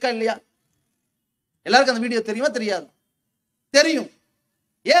வீடியோ இருக்கா இல்லையா? எல்லாருக்கும் அந்த வீடியோ தெரியுமா தெரியாது? தெரியும்.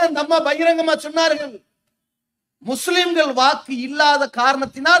 ஏன் அந்த அம்மா பகிரங்கமா சொன்னார்கள்? முஸ்லிம்கள் வாக்கு இல்லாத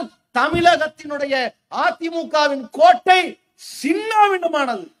காரணத்தினால் தமிழகத்தினுடைய அதிமுகவின் கோட்டை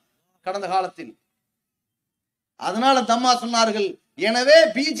சின்னாவிண்டமானது கடந்த காலத்தில். அதனால தம்மா சொன்னார்கள், எனவே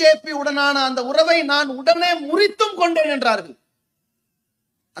பிஜேபி உடனான அந்த உறவை நான் உடனே முறித்தும் கொண்டேன் என்றார்கள்.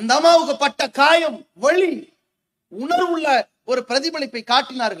 அந்த அம்மாவுக்கு பட்ட காயம், வலி, உணர்வுள்ள ஒரு பிரதிபலிப்பை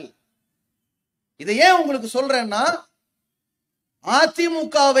காட்டினார்கள். இதை ஏன் உங்களுக்கு சொல்றேன்னா,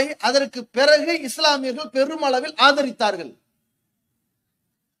 அதிமுகவை அதற்கு பிறகு இஸ்லாமியர்கள் பெருமளவில் ஆதரித்தார்கள்.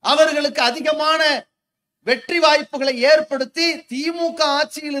 அவர்களுக்கு அதிகமான வெற்றி வாய்ப்புகளை ஏற்படுத்தி திமுக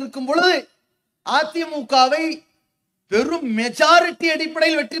ஆட்சியில் இருக்கும் பொழுது அதிமுகவை பெரும் மெஜாரிட்டி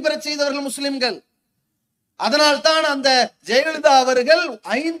அடிப்படையில் வெற்றி பெற செய்தவர்கள் முஸ்லிம்கள். அதனால்தான் அந்த ஜெயலலிதா அவர்கள்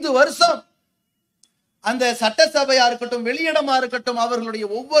 5 வருஷம் அந்த சட்டசபையா இருக்கட்டும், வெளியிடமா இருக்கட்டும், அவர்களுடைய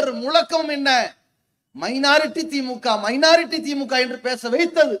ஒவ்வொரு முழக்கமும் என்ன? மைனாரிட்டி திமுக, மைனாரிட்டி திமுக என்று பேச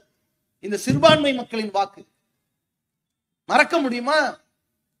வைத்தது இந்த சிறுபான்மை மக்களின் வாக்கு. மறக்க முடியுமா?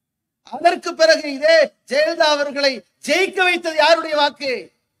 அதற்கு பிறகு இதே ஜெயலலிதா அவர்களை ஜெயிக்க வைத்தது யாருடைய வாக்கு?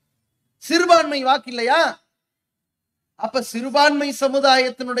 சிறுபான்மை வாக்கு இல்லையா? அப்ப சிறுபான்மை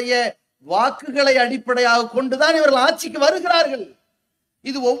சமுதாயத்தினுடைய வாக்குகளை அடிப்படையாக கொண்டுதான் இவர்கள் ஆட்சிக்கு வருகிறார்கள்.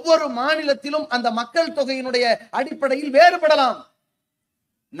 இது ஒவ்வொரு மாநிலத்திலும் அந்த மக்கள் தொகையினுடைய அடிப்படையில் வேறுபடலாம்.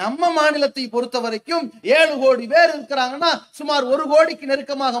 நம்ம மாநிலத்தை பொறுத்த வரைக்கும் 7 கோடி பேர் இருக்கிறாங்கன்னா சுமார் 1 கோடிக்கு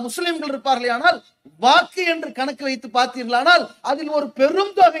நெருக்கமாக முஸ்லிம்கள் இருப்பார்களே. ஆனால் வாக்கு என்று கணக்கு வைத்து பார்த்தீர்களானால் அதில் ஒரு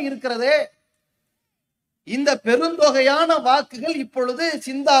பெரும் தொகை இருக்கிறதே. இந்த பெருந்தொகையான வாக்குகள் இப்பொழுது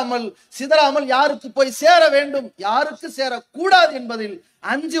சிதறாமல் யாருக்கு போய் சேர வேண்டும், யாருக்கு சேரக்கூடாது என்பதில்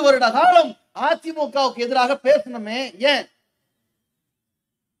 5 வருட காலம் அதிமுகவுக்கு எதிராக பேசணுமே. ஏன்?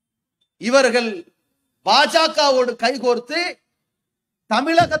 இவர்கள் பாஜகவோடு கைகோர்த்து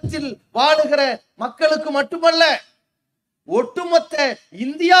தமிழகத்தில் வாழுகிற மக்களுக்கு மட்டுமல்ல, ஒட்டுமொத்த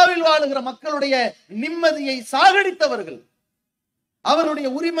இந்தியாவில் வாழுகிற மக்களுடைய நிம்மதியை சாகடித்தவர்கள், அவருடைய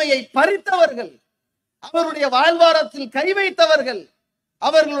உரிமையை பறித்தவர்கள், அவருடைய வாழ்வாரத்தில் கை வைத்தவர்கள்,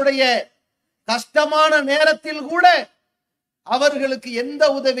 அவர்களுடைய கஷ்டமான நேரத்தில் கூட அவர்களுக்கு எந்த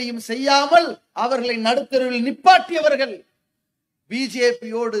உதவியும் செய்யாமல் அவர்களை நடுத்தருவில் நிப்பாட்டியவர்கள்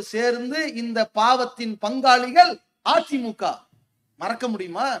பிஜேபியோடு சேர்ந்து இந்த பாவத்தின் பங்காளிகள் அதிமுக. மறக்க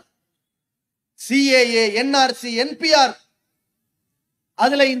முடியுமா? சிஏஏ, என்ஆர்சி, என்பிஆர்,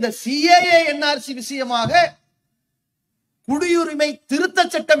 அதுல இந்த சிஏஏ என்ஆர்சி விஷயமாக குடியுரிமை திருத்த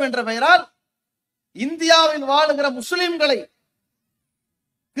சட்டம் என்ற பெயரால் இந்தியாவில் வாழுகிற முஸ்லிம்களை,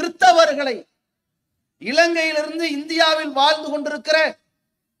 கிறிஸ்தவர்களை, இலங்கையிலிருந்து இந்தியாவில் வாழ்ந்து கொண்டிருக்கிற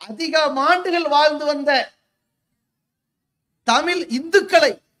அதிக ஆண்டுகள் வாழ்ந்து வந்த தமிழ்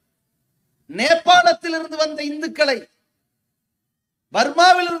இந்துக்களை, நேபாளத்தில் இருந்து வந்த இந்துக்களை,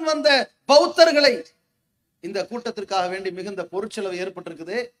 பர்மாவில் இருந்து வந்த பௌத்தர்களை, இந்த கூட்டத்திற்காக வேண்டி மிகுந்த பொருட்செலவு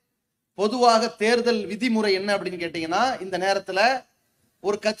ஏற்பட்டிருக்குது. பொதுவாக தேர்தல் விதிமுறை என்ன அப்படின்னு கேட்டீங்கன்னா, இந்த நேரத்துல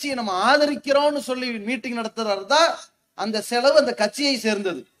ஒரு கட்சியை நம்ம ஆதரிக்கிறோம்னு சொல்லி மீட்டிங் நடத்துறதா அந்த செலவு அந்த கட்சியை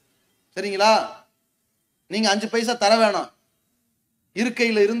சேர்ந்தது. சரிங்களா? நீங்க 5 பைசா தர வேணாம்.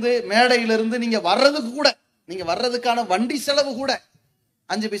 இருக்கையில இருந்து மேடையில இருந்து நீங்க வர்றதுக்கு கூட, நீங்க வர்றதுக்கான வண்டி செலவு கூட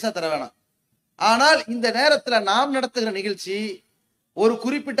 5 பைசா தர வேணாம். ஆனால் இந்த நேரத்துல நாம் நடத்துகிற நிகழ்ச்சி ஒரு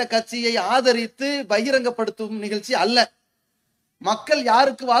குறிப்பிட்ட கட்சியை ஆதரித்து பகிரங்கப்படுத்தும் நிகழ்ச்சி அல்ல. மக்கள்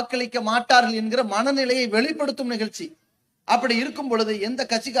யாருக்கு வாக்களிக்க மாட்டார்கள் என்கிற மனநிலையை வெளிப்படுத்தும் நிகழ்ச்சி. அப்படி இருக்கும் பொழுது எந்த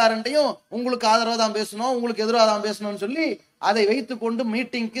கட்சிக்காரன்ட்டையும் உங்களுக்கு ஆதரவா தான் பேசணும், உங்களுக்கு எதிராக தான் பேசணும்னு சொல்லி அதை வைத்துக் கொண்டு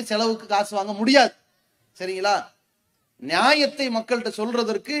மீட்டிங்க்கு செலவுக்கு காசு வாங்க முடியாது. சரிங்களா? நியாயத்தை மக்கள்கிட்ட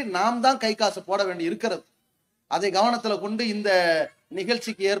சொல்றதற்கு நாம் தான் கை காசு போட வேண்டி இருக்கிறது. அதை கவனத்துல கொண்டு இந்த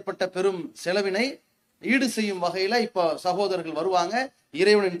நிகழ்ச்சிக்கு ஏற்பட்ட பெரும் செலவினை ஈடு செய்யும் வகையில இப்ப சகோதரர்கள் வருவாங்க.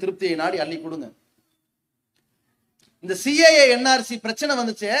 இறைவனின் திருப்தியை நாடி அள்ளி கொடுங்க. இந்த சிஏஏ என்ஆர்சி பிரச்சனை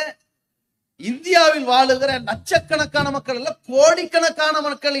வந்துச்சு. இந்தியாவில் வாழுகிற லட்சக்கணக்கான மக்கள் இல்ல, கோடிக்கணக்கான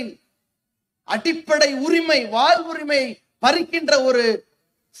மக்களின் அடிப்படை உரிமை, வாழ்வுரிமை பறிக்கின்ற ஒரு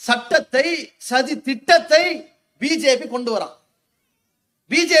சட்டத்தை, சதி திட்டத்தை பிஜேபி கொண்டு வரான்.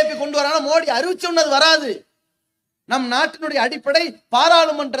 பிஜேபி கொண்டு வரான மோடி அறிவிச்சொன்னது வராது. நம் நாட்டினுடைய அடிப்படை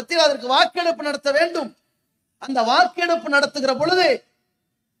பாராளுமன்றத்தில் அதற்கு வாக்கெடுப்பு நடத்த வேண்டும். அந்த வாக்கெடுப்பு நடத்துகிற பொழுது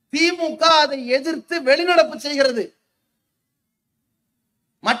திமுக அதை எதிர்த்து வெளிநடப்பு செய்கிறது.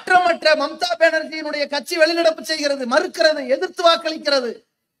 மற்ற மம்தா பானர்ஜியினுடைய கட்சி வெளிநடப்பு செய்கிறது, மறுக்கிறது, எதிர்த்து வாக்களிக்கிறது.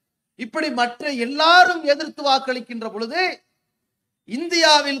 இப்படி மற்ற எல்லாரும் எதிர்த்து வாக்களிக்கின்ற பொழுது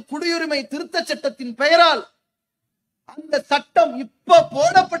இந்தியாவில் குடியுரிமை திருத்த சட்டத்தின் பெயரால் அந்த சட்டம் இப்ப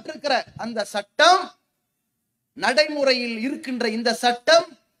போடப்பட்டிருக்கிற அந்த சட்டம், நடைமுறையில் இருக்கின்ற இந்த சட்டம்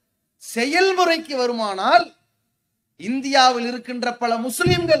செயல்முறைக்கு வருமானால் இந்தியாவில் இருக்கின்ற பல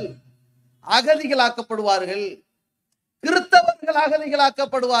முஸ்லிம்கள் அகதிகளாக்கப்படுவார்கள், கிறிஸ்தவர்கள்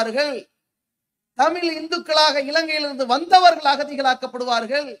அகதிகளாக்கப்படுவார்கள், தமிழ் இந்துக்களாக இலங்கையிலிருந்து வந்தவர்கள்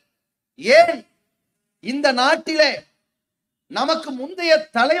அகதிகளாக்கப்படுவார்கள். ஏன் இந்த நாட்டிலே நமக்கு முந்தைய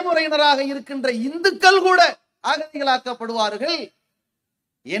தலைமுறையினராக இருக்கின்ற இந்துக்கள் கூட அகதிகளாக்கப்படுவார்கள்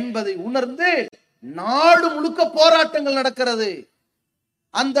என்பதை உணர்ந்து நாடு முழுக்க போராட்டங்கள் நடக்கிறது.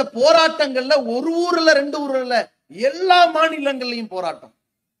 அந்த போராட்டங்கள்ல ஒரு ஊர்ல 2 ஊர்ல எல்லா மாநிலங்கள்லயும் போராட்டம்.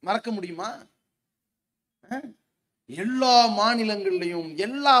 மறக்க முடியுமா? எல்லா மாநிலங்கள்லயும்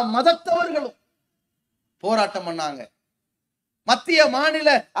எல்லா மதத்தவர்களும் போராட்டம் பண்ணாங்க. மத்திய மாநில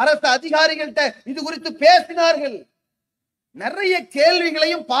அரசு அதிகாரிகள்கிட்ட இது குறித்து பேசினார்கள். நிறைய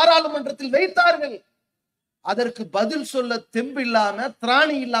கேள்விகளையும் பாராளுமன்றத்தில் வைத்தார்கள். அதற்கு பதில் சொல்ல தெம்பு இல்லாம,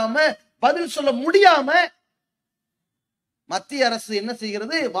 திராணி இல்லாம, பதில் சொல்ல முடியாம மத்திய அரசு என்ன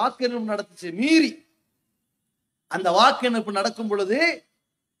செய்கிறது? வாக்கெடுப்பு நடத்துச்சு மீறி. அந்த வாக்கெடுப்பு நடக்கும் பொழுது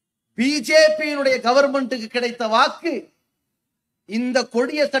பிஜேபியினுடைய கவர்மெண்ட்டுக்கு கிடைத்த வாக்கு இந்த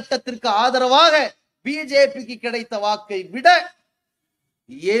கொடிய சட்டத்திற்கு ஆதரவாக பிஜேபிக்கு கிடைத்த வாக்கை விட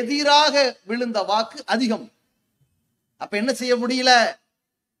எதிராக விழுந்த வாக்கு அதிகம். அப்ப என்ன செய்ய முடியல?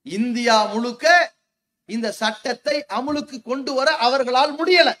 இந்தியா முழுக்க இந்த சட்டத்தை அமுலுக்கு கொண்டு வர அவர்களால்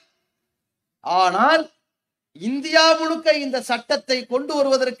முடியல. ஆனால் இந்தியா முழுக்க இந்த சட்டத்தை கொண்டு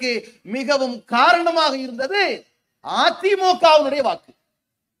வருவதற்கு மிகவும் காரணமாக இருந்தது அதிமுகவினுடைய வாக்கு.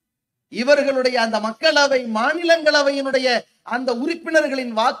 இவர்களுடைய அந்த மக்களவை, மாநிலங்களவையினுடைய அந்த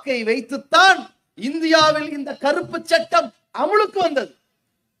உறுப்பினர்களின் வாக்கை வைத்துத்தான் இந்தியாவில் இந்த கருப்பு சட்டம் அமுலுக்கு வந்தது.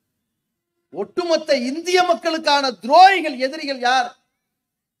 ஒட்டுமொத்த இந்திய மக்களுக்கான துரோகிகள், எதிரிகள் யார்?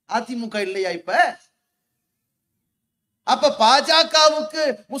 அதிமுக இல்லையா? அப்ப பாஜகவுக்கு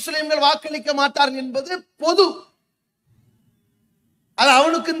முஸ்லிம்கள் வாக்களிக்க மாட்டார்கள் என்பது பொது. அது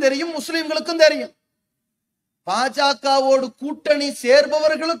அவனுக்கும் தெரியும், முஸ்லிம்களுக்கும் தெரியும். பாஜகவோடு கூட்டணி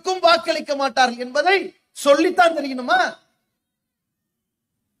சேர்பவர்களுக்கும் வாக்களிக்க மாட்டார்கள் என்பதை சொல்லித்தான் தெரியணுமா?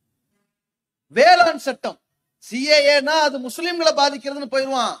 வேளாண் சட்டம் சிஏஏனா அது முஸ்லிம்களை பாதிக்கிறதுன்னு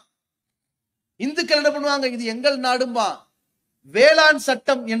போயிடுவான். இந்துக்கள் என்ன பண்ணுவாங்க? இது எங்கள் நாடும்பா. வேளாண்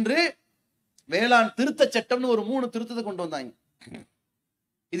சட்டம் என்று, வேளாண் திருத்த சட்டம்னு ஒரு 3 திருத்தத்தை கொண்டு வந்தாங்க.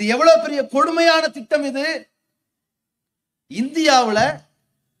 இது எவ்வளவு பெரிய கொடுமையான திட்டம் இது! இந்தியாவுல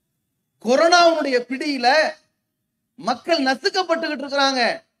கொரோனாவுடைய பிடியில மக்கள் நசுக்கப்பட்டுக்கிட்டு இருக்கிறாங்க.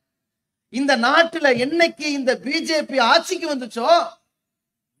 இந்த நாட்டுல என்னைக்கு இந்த பிஜேபி ஆட்சிக்கு வந்துச்சோ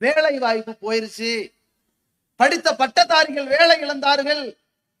வேலை வாய்ப்பு போயிருச்சு, படித்த பட்டதாரிகள் வேலை இழந்தார்கள்,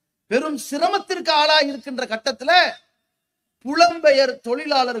 பெரும் சிரமத்திற்கு ஆளாக இருக்கின்ற கட்டத்துல புலம்பெயர்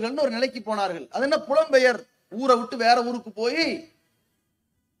தொழிலாளர்கள் ஒரு நிலைக்கு போனார்கள். அது என்ன புலம்பெயர்? ஊரை விட்டு வேற ஊருக்கு போய்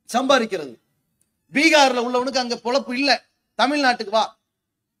சம்பாதிக்கிறது. பீகார்ல உள்ளவனுக்கு அங்க பொழப்பு இல்ல, தமிழ்நாட்டுக்கு வா,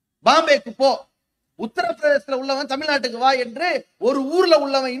 பாம்பேக்கு போ, உத்தரப்பிரதேசத்துல உள்ளவன் தமிழ்நாட்டுக்கு வா என்று ஒரு ஊர்ல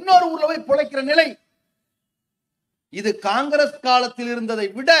உள்ளவன் இன்னொரு ஊர்ல போய் பிழைக்கிற நிலை. இது காங்கிரஸ் காலத்தில் இருந்ததை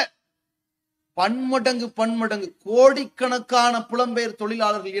விட பன்மடங்கு கோடிக்கணக்கான புலம்பெயர்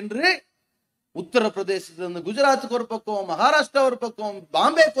தொழிலாளர்கள் என்று உத்தரப்பிரதேசத்துல இருந்து குஜராத்துக்கு ஒரு பக்கம், மகாராஷ்டிரா ஒரு பக்கம்,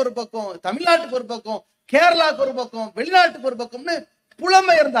 பாம்பேக்கு ஒரு பக்கம், தமிழ்நாட்டுக்கு ஒரு பக்கம், கேரளாக்கு ஒரு பக்கம், வெளிநாட்டுக்கு ஒரு பக்கம்னு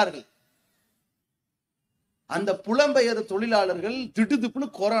புலம்பெயர்ந்தார்கள். அந்த புலம்பெயர் தொழிலாளர்கள் திடுதிப்புன்னு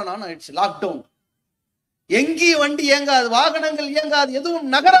கொரோனான்னு ஆயிடுச்சு, லாக்டவுன். எங்கேயும் வண்டி இயங்காது, வாகனங்கள் இயங்காது, எதுவும்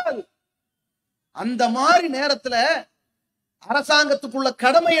நகராது. அந்த மாதிரி நேரத்துல அரசாங்கத்துக்குள்ள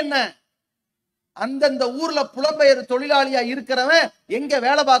கடமை என்ன? அந்தந்த ஊர்ல புலம்பெயர் தொழிலாளியா இருக்கிறவன் எங்க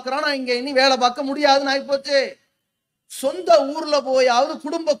வேலை பார்க்கறானா, இங்க இனி வேலை பார்க்க முடியாதுன்னு ஆயிப்போச்சு. சொந்த ஊர்ல போயாவது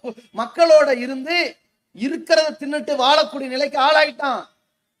குடும்ப மக்களோட இருந்து இருக்கிறத தின்னுட்டு வாழக்கூடிய நிலைக்கு ஆளாயிட்டான்.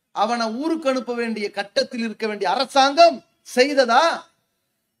 அவனை ஊருக்கு அனுப்ப வேண்டிய கட்டத்தில் இருக்க வேண்டிய அரசாங்கம் செய்ததா?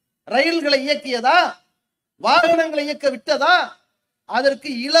 ரயில்களை இயக்கியதா? வாகனங்களை இயக்க விட்டதா? அதற்கு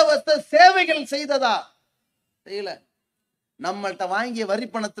இலவச சேவைகள் செய்ததா? செய்யல. நம்மள்ட்ட வாங்கிய வரி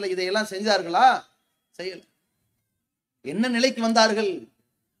பணத்துல இதையெல்லாம் செஞ்சார்களா? செய்யல. என்ன நிலைக்கு வந்தார்கள்?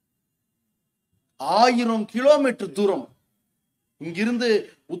 1000 கிலோமீட்டர் தூரம் இங்கிருந்து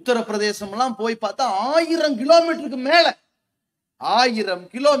உத்தரப்பிரதேசம் எல்லாம் போய் பார்த்தா 1000 கிலோமீட்டருக்கு மேல, 1000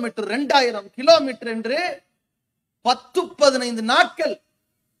 கிலோமீட்டர், 2000 கிலோமீட்டர் என்று 10-15 நாட்கள்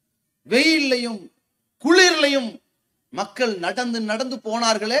வெயிலையும் குளிர்லையும் மக்கள் நடந்து நடந்து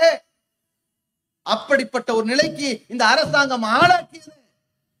போனார்களே. அப்படிப்பட்ட ஒரு நிலைக்கு இந்த அரசாங்கம் ஆளாக்கியது.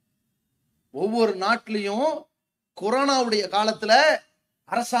 ஒவ்வொரு நாட்டிலையும் கொரோனாவுடைய காலத்துல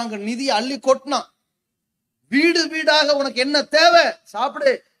அரசாங்க நிதி அள்ளி கொட்டினான். வீடு வீடாக உனக்கு என்ன தேவை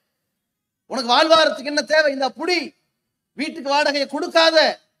சாப்பிடு, உனக்கு வாழ்வாரத்துக்கு என்ன தேவை இந்த புடி, வீட்டுக்கு வாடகையை கொடுக்காத,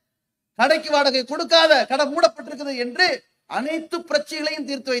 கடைக்கு வாடகை கொடுக்காத, கடை மூடப்பட்டிருக்குது என்று அனைத்து பிரச்சனைகளையும்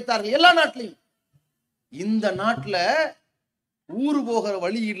தீர்த்து வைத்தார்கள் எல்லா நாட்டிலையும். இந்த நாட்டுல ஊரு போகிற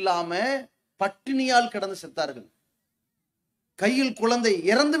வழி இல்லாம பட்டினியால் கிடந்து செத்தார்கள். கையில் குழந்தை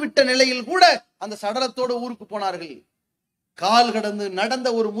இறந்து விட்ட நிலையில் கூட அந்த சடலத்தோடு ஊருக்கு போனார்கள். கால் கடந்து நடந்த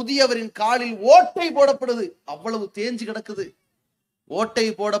ஒரு முதியவரின் காலில் ஓட்டை போடப்படுது, அவ்வளவு தேஞ்சு கிடக்குது. ஓட்டை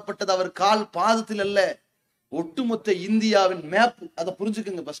போடப்பட்டது அவர் கால் பாதத்தில் அல்ல, ஒட்டுமொத்த இந்தியாவின் மேப். அதை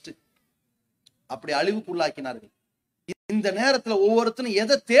புரிஞ்சுக்குங்க ஃபர்ஸ்ட். அப்படி அழிவுக்குள்ளாக்கினார்கள். இந்த நேரத்துல ஒவ்வொருத்தனும்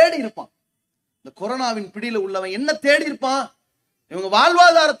எதை தேடி இருப்பான்? இந்த கொரோனாவின் பிடியில உள்ளவன் என்ன தேடி இருப்பான்? இவங்க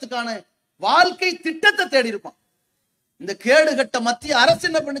வாழ்வாதாரத்துக்கான வாழ்க்கை திட்டத்தை தேடி இருப்பான். இந்த கேடுகட்ட மத்திய அரசு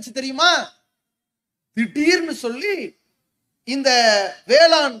என்ன பண்ணுச்சு தெரியுமா? திடீர்னு சொல்லி இந்த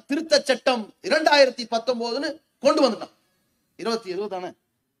வேளாண் திருத்த சட்டம் 2019 கொண்டு வந்துட்டான். 2020 தானே,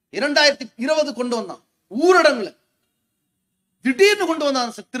 2020 கொண்டு வந்தான். ஊரடங்குல திடீர்னு கொண்டு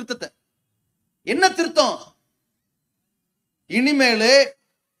வந்தான் திருத்தத்தை. என்ன திருத்தம்? இனிமேலு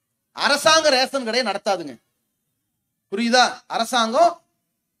அரசாங்க ரேஷன் கடையை நடத்தாதுங்க. புரியுதா? அரசாங்கம்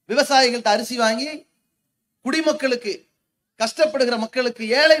விவசாயிகள்ட்ட அரிசி வாங்கி குடிமக்களுக்கு, கஷ்டப்படுகிற மக்களுக்கு,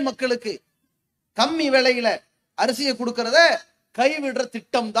 ஏழை மக்களுக்கு கம்மி விலையில அரிசியை கொடுக்கறத கைவிடுற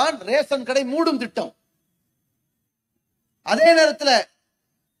திட்டம் தான் ரேஷன் கடை மூடும் திட்டம். அதே நேரத்துல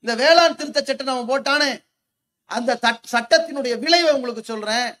இந்த வேளாண் திருத்த சட்டம் நம்ம போட்டானே, அந்த சட்டத்தினுடைய விளைவை உங்களுக்கு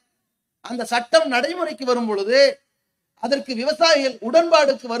சொல்றேன். அந்த சட்டம் நடைமுறைக்கு வரும் பொழுது, அதற்கு விவசாயிகள்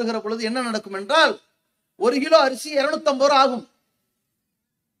உடன்பாடுக்கு வருகிற பொழுது என்ன நடக்கும் என்றால், 1 கிலோ அரிசி 250 ரூபாய் ஆகும்.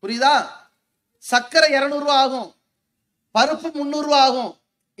 புரியுதா? சர்க்கரை 200 ரூபாய் ஆகும், பருப்பு 300 ரூபாய் ஆகும்.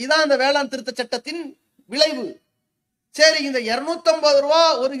 இதான் இந்த வேளாண் திருத்த சட்டத்தின் விளைவு. சரி, இந்த 250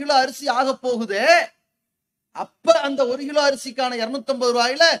 ரூபாய் 1 கிலோ அரிசி ஆக போகுது. அப்ப அந்த 1 கிலோ அரிசிக்கான 250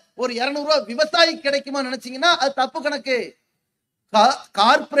 ரூபாயில ஒரு 200 ரூபாய் விவசாயி கிடைக்குமா நினைச்சீங்கன்னா அது தப்பு கணக்கு.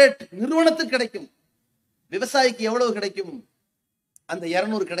 கார்பரேட் நிறுவனத்துக்கு கிடைக்கும். விவசாயிக்கு எவ்வளவு கிடைக்கும்? அந்த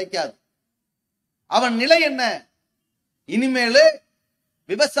 200 கிடைக்காது. அவன் நிலை என்ன? இனிமேலு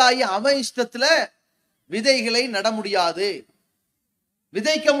விவசாயி அவன் இஷ்டத்துல விதைகளை நட முடியாது,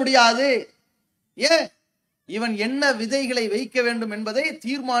 விதைக்க முடியாது. ஏன்? இவன் என்ன விதைகளை வைக்க வேண்டும் என்பதை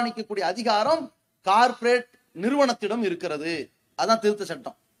தீர்மானிக்கக்கூடிய அதிகாரம் கார்பரேட் நிறுவனத்திடம் இருக்கிறது. அதான் திருத்த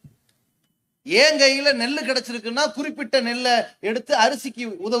சட்டம். என் கையில நெல்லு கிடைச்சிருக்குன்னா குறிப்பிட்ட நெல்லை எடுத்து அரிசிக்கு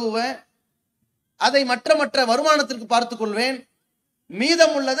உதவுவேன், அதை மற்ற வருமானத்திற்கு பார்த்துக் கொள்வேன்,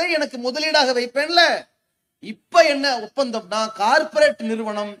 மீதம் உள்ளதை எனக்கு முதலீடாக வைப்பேன்ல. இப்ப என்ன ஒப்பந்தம்னா, கார்பரேட்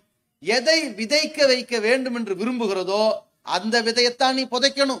நிறுவனம் எதை விதைக்க வைக்க வேண்டும் என்று விரும்புகிறதோ அந்த விதையத்தான் நீ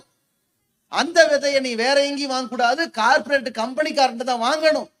புதைக்கணும். அந்த விதையை நீ வேற எங்கேயும் வாங்கக்கூடாது, கார்பரேட் கம்பெனிக்காரன் தான்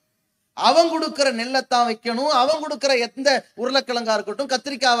வாங்கணும். அவன் கொடுக்கிற நெல்லைத்தான் வைக்கணும். அவன் கொடுக்கிற எந்த உருளைக்கிழங்கா இருக்கட்டும்,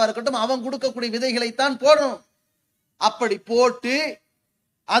 கத்திரிக்காவா இருக்கட்டும், அவன் கொடுக்கக்கூடிய விதைகளைத்தான் போடணும். அப்படி போட்டு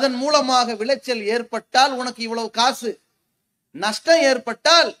அதன் மூலமாக விளைச்சல் ஏற்பட்டால் உனக்கு இவ்வளவு காசு, நஷ்டம்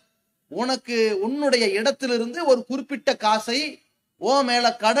ஏற்பட்டால் உனக்கு உன்னுடைய இடத்திலிருந்து ஒரு குறிப்பிட்ட காசை ஓ மேல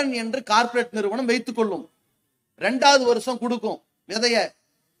கடன் என்று கார்பரேட் நிறுவனம் வைத்துக் கொள்ளும். 2வது வருஷம் கொடுக்கும் விதைய,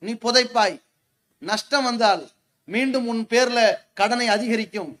 நீ புதைப்பாய். நஷ்டம் வந்தால் மீண்டும் உன் பேர்ல கடனை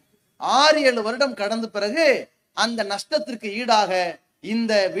அதிகரிக்கும். 6-7 வருடம் கடந்த பிறகு அந்த நஷ்டத்திற்கு ஈடாக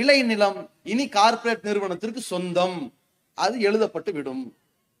இந்த விளை நிலம் இனி கார்ப்பரேட் நிறுவனத்திற்கு சொந்தம், அது எழுதப்பட்டு விடும்.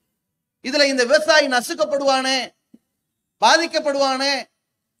 இதுல இந்த விவசாயி நசுக்கப்படுவானே, பாதிக்கப்படுவானே,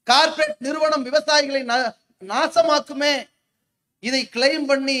 கார்ப்பரேட் நிறுவனம் விவசாயிகளை நாசமாக்குமே, இதை கிளைம்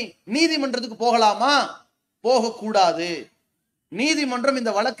பண்ணி நீதிமன்றத்துக்கு போகலாமா? போகக்கூடாது. நீதிமன்றம்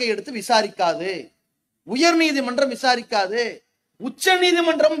இந்த வழக்கை எடுத்து விசாரிக்காது, உயர் நீதிமன்றம் விசாரிக்காது, உச்ச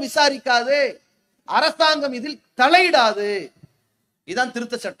நீதிமன்றம் விசாரிக்காது, அரசாங்கம் இதில் தலையிடாது. இதுதான்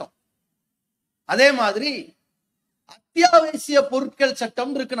திருத்த சட்டம். அதே மாதிரி அத்தியாவசிய பொருட்கள்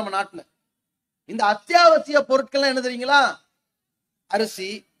சட்டம் இருக்கு நம்ம நாட்டுல. இந்த அத்தியாவசிய பொருட்கள் என்ன தெரியுங்களா? அரிசி,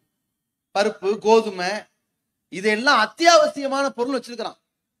 பருப்பு, கோதுமை, இதெல்லாம் அத்தியாவசியமான பொருள் வச்சிருக்கிறான்.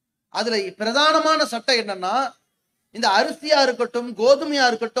 அதுல பிரதானமான சட்டம் என்னன்னா, இந்த அரிசியா இருக்கட்டும், கோதுமையா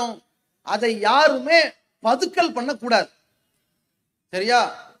இருக்கட்டும், அதை யாருமே பதுக்கல் பண்ண கூடாது. சரியா?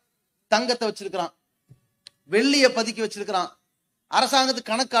 தங்கத்தை வச்சிருக்கிறான், வெள்ளிய பதுக்கி வச்சிருக்கிறான்,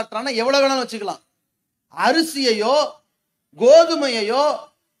 அரசாங்கத்துக்கு கணக்கு காட்டுறான்னா எவ்வளவு வேணாலும் வச்சுக்கலாம். அரிசியையோ கோதுமையோ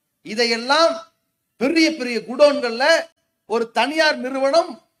இதையெல்லாம் பெரிய பெரிய குடோன்கள்ல ஒரு தனியார்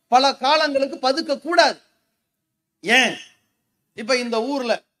நிறுவனம் பல காலங்களுக்கு பதுக்க கூடாது. ஏன்? இப்ப இந்த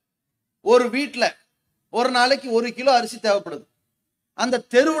ஊர்ல ஒரு வீட்டுல ஒரு நாளைக்கு 1 கிலோ அரிசி தேவைப்படுது. அந்த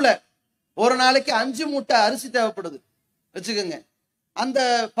தெருவுல ஒரு நாளைக்கு 5 மூட்டை அரிசி தேவைப்படுது வச்சுக்கோங்க. அந்த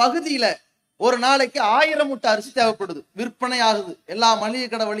பகுதியில ஒரு நாளைக்கு 1000 மூட்டை அரிசி தேவைப்படுது, விற்பனை ஆகுது. எல்லா மளிகை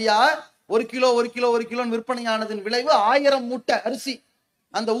கடை வழியா 1 கிலோ 1 கிலோ 1 கிலோ விற்பனை ஆனதின் விளைவு 1000 மூட்டை அரிசி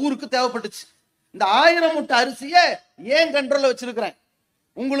அந்த ஊருக்கு தேவைப்பட்டுச்சு. இந்த 1000 மூட்டை அரிசிய ஏன் கண்ட்ரோல்ல வச்சிருக்கிறேன்?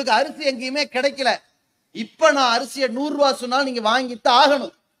 உங்களுக்கு அரிசி எங்கேயுமே கிடைக்கல. இப்ப நான் அரிசியை 100 ரூபாய் சொன்னாலும் நீங்க வாங்கித்தான்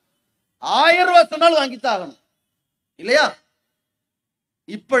ஆகணும், 1000 ரூபாய் சொன்னாலும் வாங்கித்தான் ஆகணும், இல்லையா?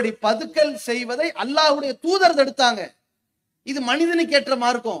 இப்படி பதுக்கல் செய்வதை அல்லாஹ்வுடைய தூதர் தடுத்தாங்க. இது மனிதனுக்கு ஏற்ற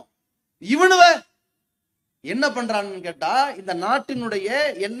மார்க்கம். இவனுவ என்ன பண்றான்னு கேட்டா, இந்த நாட்டினுடைய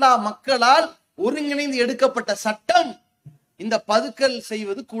எல்லா மக்களால் ஒருங்கிணைந்து எடுக்கப்பட்ட சட்டம் இந்த பதுக்கல்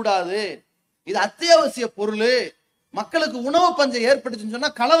செய்வது கூடாது, இது அத்தியாவசிய பொருள், மக்களுக்கு உணவு பஞ்சம் ஏற்பட்டுச்சுன்னு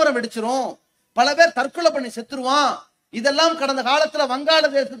சொன்னா கலவரம் வெடிச்சிரும், பல பேர் தற்கொலை பண்ணி செத்துருவான். இதெல்லாம் கடந்த காலத்துல வங்காள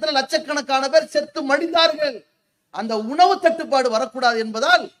தேசத்துல லட்சக்கணக்கான பேர் செத்து மடிந்தார்கள். அந்த உணவு தட்டுப்பாடு வரக்கூடாது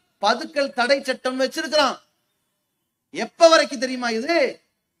என்பதால் பதுக்கல் தடை சட்டம் வச்சிருக்கிறான். எப்ப வரைக்கும் தெரியுமா? இது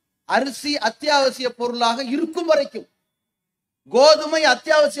அரிசி அத்தியாவசிய பொருளாக இருக்கும் வரைக்கும், கோதுமை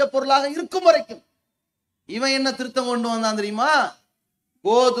அத்தியாவசிய பொருளாக இருக்கும் வரைக்கும். இவன் என்ன திருத்தம் கொண்டு வந்தான் தெரியுமா?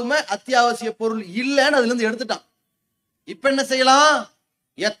 கோதுமை அத்தியாவசிய பொருள் இல்லைன்னு அதுல இருந்து எடுத்துட்டான். இப்ப என்ன செய்யலாம்?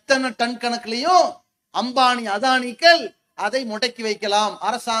 எத்தனை டன் கணக்குலயும் அம்பானி அதானிகள் அதை முடக்கி வைக்கலாம்,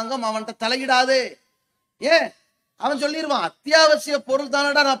 அரசாங்கம் அவன்கிட்ட தலையிடாது. ஏன்? அவன் சொல்லிடுவான், அத்தியாவசிய பொருள்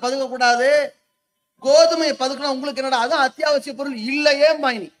தானடா, நான் பதுக்க கூடாது, கோதுமையை பதுக்கணும், உங்களுக்கு என்னடா, அதான் அத்தியாவசிய பொருள் இல்லையே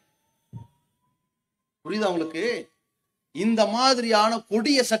பாயினி. புரியுதா உங்களுக்கு? இந்த மாதிரியான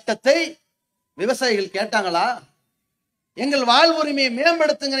கொடிய சட்டத்தை விவசாயிகள் கேட்டாங்களா? எங்கள் வாழ்வுரிமையை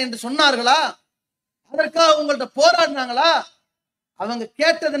மேம்படுத்துங்க என்று சொன்னார்களா? அதற்காக உங்கள்ட்ட போராடினாங்களா? அவங்க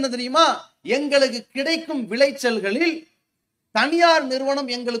கேட்டது என்ன தெரியுமா? எங்களுக்கு கிடைக்கும் விளைச்சல்களில் தனியார் நிறுவனம்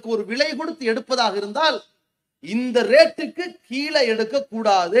எங்களுக்கு ஒரு விலை கொடுத்து எடுப்பதாக இருந்தால் இந்த ரேட்டுக்கு கீழே எடுக்க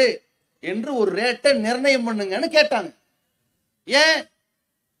கூடாது என்று ஒரு ரேட்டை நிர்ணயம் பண்ணுங்கன்னு கேட்டாங்க. ஏன்?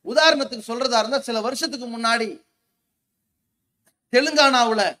 உதாரணத்துக்கு சொல்றதா இருந்தா, சில வருஷத்துக்கு முன்னாடி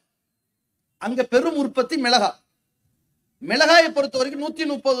தெலுங்கானாவுல அங்க பெரும் உற்பத்தி மிளகாயை பொறுத்த வரைக்கும்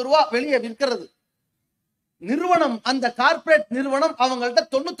 130 ரூபாய் வெளியே விற்கிறது. நிறுவனம், அந்த கார்ப்பரேட் நிறுவனம் அவங்கள்ட்ட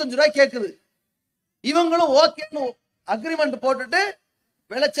 95 ரூபாய் கேட்குது. இவங்களும் ஓகேன்னு அக்ரிமெண்ட் போட்டுட்டு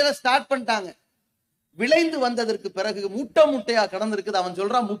விளைச்சலை ஸ்டார்ட் பண்ணிட்டாங்க. விளைந்து வந்ததற்கு பிறகு மூட்டையா கடந்திருக்குது. அவன்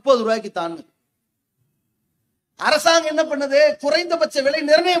சொல்றான் 30 ரூபாய்க்கு தான். அரசாங்கம் என்ன பண்ணுது? குறைந்தபட்ச விலை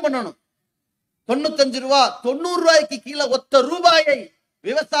நிர்ணயம் பண்ணணும். 95 ரூபாய், 90 ரூபாய்க்கு கீழே ஒத்த ரூபாயை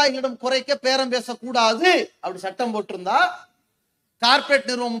விவசாயிகளிடம் குறைக்க பேரம் பேசக்கூடாது அப்படி சட்டம் போட்டிருந்தா கார்ப்பரேட்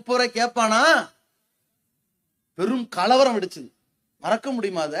நிறுவனம் 30 ரூபாய் கேட்பானா? பெரும் கலவரம் வெடிச்சது. மறக்க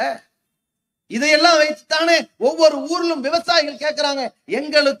முடியுமா? இதையெல்லாம் வைத்துத்தானே ஒவ்வொரு ஊரிலும் விவசாயிகள் கேட்கிறாங்க,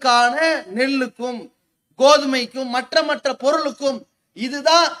 எங்களுக்கான நெல்லுக்கும் கோதுமைக்கும் மற்ற பொருளுக்கும்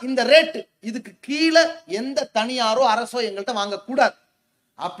இதுதான் இந்த ரேட்டு, இதுக்கு கீழே எந்த தனியாரோ அரசோ எங்கள்கிட்ட வாங்கக்கூடாது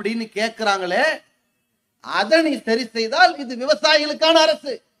அப்படின்னு கேட்கிறாங்களே. அதை நீ சரி செய்தால் இது விவசாயிகளுக்கான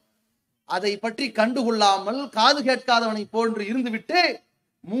அரசு. அதை பற்றி கண்டுகொள்ளாமல் காது கேட்காதவனை போன்று இருந்துவிட்டு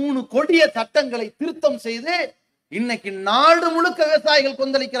 3 கொடிய சட்டங்களை திருத்தம் செய்து இன்னைக்கு நாடு முழுக்க விவசாயிகள்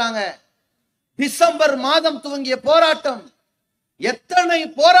கொந்தளிக்கிறாங்க. டிசம்பர் மாதம் துவங்கிய போராட்டம், எத்தனை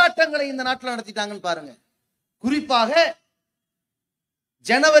போராட்டங்களை இந்த நாட்டில் நடத்திட்டாங்கன்னு பாருங்க. குறிப்பாக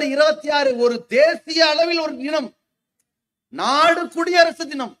ஜனவரி 26 ஒரு தேசிய அளவில் ஒரு தினம், நாடு குடியரசு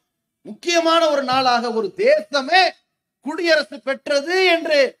தினம். முக்கியமான ஒரு நாளாக ஒரு தேசமே குடியரசு பெற்றது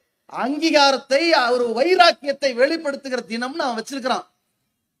என்று அங்கீகாரத்தை ஒரு வைராக்கியத்தை வெளிப்படுத்துகிற தினம் நான் வச்சிருக்கிறான்.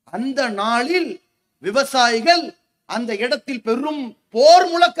 அந்த நாளில் விவசாயிகள் அந்த இடத்தில் பெரும் போர்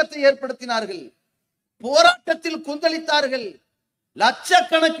முழக்கத்தை ஏற்படுத்தினார்கள், போராட்டத்தில் கொந்தளித்தார்கள்,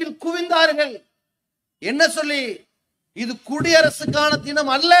 லட்சக்கணக்கில் குவிந்தார்கள். என்ன சொல்லி? இது குடியரசுக்கான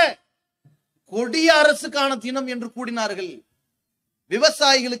தினம் அல்ல, கொடிய அரசுக்கான தினம் என்று கூடினார்கள்.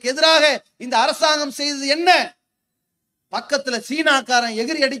 விவசாயிகளுக்கு எதிராக இந்த அரசாங்கம் செய்தது என்ன? பக்கத்துல சீனாக்காரன்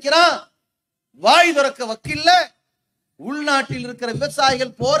எகிரி அடிக்கிறான், வாய் துறக்க வக்கில்ல. உள்நாட்டில் இருக்கிற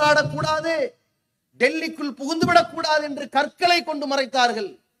விவசாயிகள் போராடக்கூடாது, டெல்லிக்குள் புகுந்துவிடக் கூடாது என்று கற்களை கொண்டு மறைத்தார்கள்,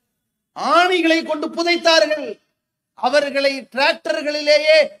 ஆணிகளை கொண்டு புதைத்தார்கள், அவர்களை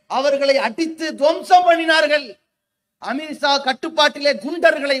டிராக்டர்களிலேயே அவர்களை அடித்து துவம்சம் பண்ணினார்கள். அமித்ஷா கட்டுப்பாட்டிலே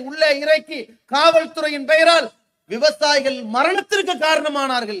குண்டர்களை உள்ளே இறக்கி காவல்துறையின் பெயரால் விவசாயிகள் மரணத்திற்கு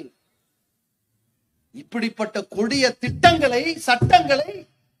காரணமானார்கள். இப்படிப்பட்ட கொடிய திட்டங்களை, சட்டங்களை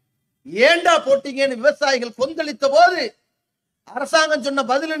ஏண்டா போட்டீங்கன்னு விவசாயிகள் கொந்தளித்த போது அரசாங்கம் சொன்ன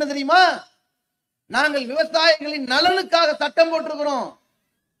பதில் என்ன தெரியுமா? நாங்கள் விவசாயிகளின் நலனுக்காக சட்டம் போட்டிருக்கிறோம்.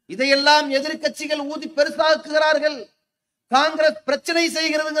 இதையெல்லாம் எதிர்கட்சிகள் ஊதி பெருசாக்குகிறார்கள், காங்கிரஸ் பிரச்சனை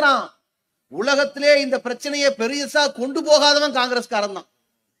செய்கிறதுங்கிறான். உலகத்திலே இந்த பிரச்சனையை பெருசா கொண்டு போகாதவன் காங்கிரஸ்காரன் தான்.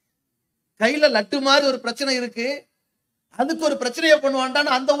 கையில லட்டு மாதிரி ஒரு பிரச்சனை இருக்கு, அதுக்கு ஒரு பிரச்சனையை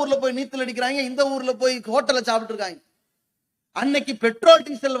பண்ணுவான்டான்னு அந்த ஊர்ல போய் நீச்சல் அடிக்கிறாங்க, இந்த ஊர்ல போய் ஹோட்டல்ல சாப்பிட்டு இருக்காங்க. அன்னைக்கு பெட்ரோல்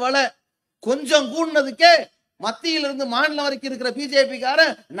டீசல் விலை கொஞ்சம் கூடினதுக்கே மத்தியில இருந்து மாநிலம் வரைக்கும் இருக்கிற பிஜேபி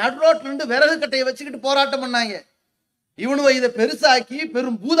காரன் நடுரோட்ல இருந்து விறகு கட்டையை வச்சுக்கிட்டு போராட்டம் பண்ணாங்க. இவனுவ இதை பெருசாக்கி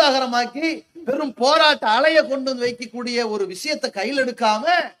பெரும் பூதாகரமாக்கி பெரும் போராட்ட அலைய கொண்டு வந்து வைக்கக்கூடிய ஒரு விஷயத்தை கையில் எடுக்காம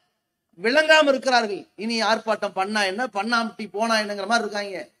விளங்காம இருக்கிறார்கள். இனி ஆர்ப்பாட்டம் பண்ணா என்ன, பண்ணாமட்டி போனா என்னங்கிற மாதிரி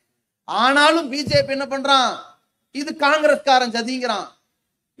இருக்காங்க. ஆனாலும் பிஜேபி என்ன பண்றான்? இது காங்கிரஸ்காரன் சதிங்கிறான்,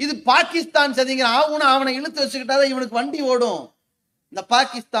 இது பாகிஸ்தான் சதிங்கிறான். அவனை இழுத்து வச்சுக்கிட்டாதான் இவனுக்கு வண்டி ஓடும். இந்த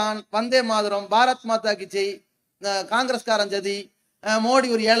பாகிஸ்தான், வந்தே மாதரம், பாரத் மாதா கி ஜெய், காங்கிரஸ்காரன் சதி, மோடி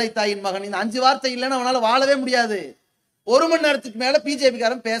ஒரு ஏழை தாயின் மகன், இந்த 5 வார்த்தை இல்லைன்னா அவனால வாழவே முடியாது. 1 மணி நேரத்துக்கு மேல பிஜேபி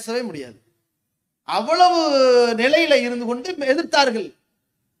காரன் பேசவே முடியாது. அவ்வளவு நிலையில இருந்து கொண்டு எதிர்த்தார்கள்.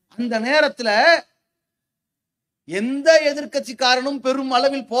 அந்த நேரத்துல எந்த எதிர்கட்சிக்காரனும் பெரும்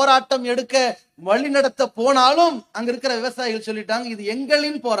அளவில் போராட்டம் எடுக்க வழி நடத்த போனாலும் அங்க இருக்கிற விவசாயிகள் சொல்லிட்டாங்க, இது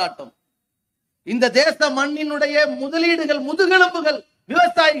எங்களின் போராட்டம், இந்த தேச மண்ணினுடைய முதலீடுகள், முதுகெலும்புகள்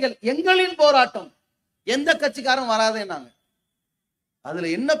விவசாயிகள், எங்களின் போராட்டம், எந்த கட்சிக்காரன் வராதேனாங்க.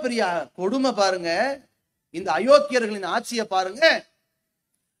 அதுல என்ன பெரிய கொடுமை பாருங்க, இந்த அயோக்கியர்களின் ஆட்சியை பாருங்க.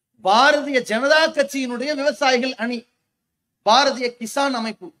 பாரதிய ஜனதா கட்சியினுடைய விவசாயிகள் அணி, பாரதிய கிசான்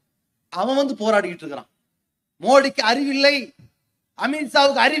அமைப்பு, அவன் வந்து போராடிட்டு இருக்கிறான். மோடிக்கு அறிவில்லை,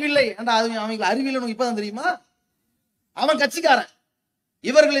 அமித்ஷாவுக்கு அறிவில்லை, அவங்களுக்கு அறிவில்லை இப்பதான் தெரியுமா? அவன் கட்சிக்காரன்.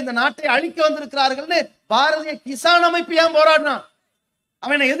 இவர்கள் இந்த நாட்டை அழிக்க வந்திருக்கிறார்கள்னு பாரதிய கிசான் அமைப்பு ஏன் போராடினான்?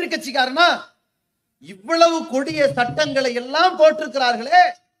 அவன் எதிர்கட்சிக்காரனா? இவ்வளவு கொடிய சட்டங்களை எல்லாம் போட்டிருக்கிறார்களே,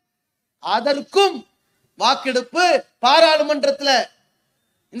 அதற்கும் வாக்கெடுப்பு பாராளுமன்றத்துல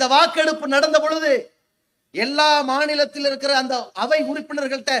இந்த வாக்கெடுப்பு நடந்த பொழுது எல்லா மாநிலத்தில் இருக்கிற அந்த அவை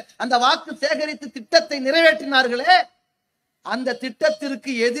உறுப்பினர்கள்ட்ட அந்த வாக்கு சேகரித்து திட்டத்தை நிறைவேற்றினார்களே, அந்த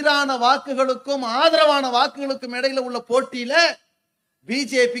திட்டத்திற்கு எதிரான வாக்குகளுக்கும் ஆதரவான வாக்குகளுக்கும் இடையில உள்ள போட்டியில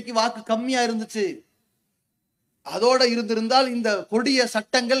பிஜேபிக்கு வாக்கு கம்மியா இருந்துச்சு. அதோட இருந்திருந்தால் இந்த கொடிய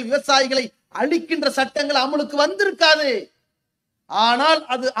சட்டங்கள், விவசாயிகளை அழிக்கின்ற சட்டங்கள் அமலுக்கு வந்திருக்காது. ஆனால்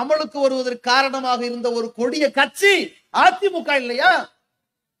அது அமலுக்கு வருவதற்கு காரணமாக இருந்த ஒரு கொடிய கட்சி அதிமுக இல்லையா?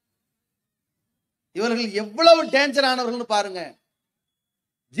 இவர்கள் எவ்வளவு டேஞ்சர் ஆனவர்கள் பாருங்க.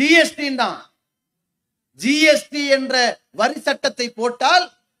 ஜிஎஸ்டி தான், ஜிஎஸ்டி என்ற வரி சட்டத்தை போட்டால்,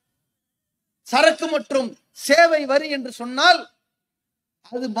 சரக்கு மற்றும் சேவை வரி என்று சொன்னால்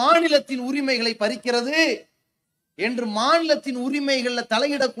அது மாநிலத்தின் உரிமைகளை பறிக்கிறது என்று, மாநிலத்தின் உரிமைகள்ல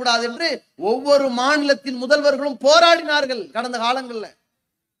தலையிடக்கூடாது என்று ஒவ்வொரு மாநிலத்தின் முதல்வர்களும் போராடினார்கள் கடந்த காலங்கள்ல.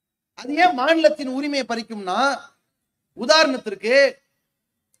 அது ஏன் மாநிலத்தின் உரிமையை பறிக்கும்னா, உதாரணத்திற்கு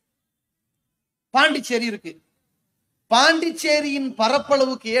பாண்டிச்சேரி இருக்கு, பாண்டிச்சேரியின்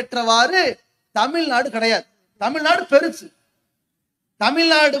பரப்பளவுக்கு ஏற்றவாறு தமிழ்நாடு கிடையாது. தமிழ்நாடு பெருசு,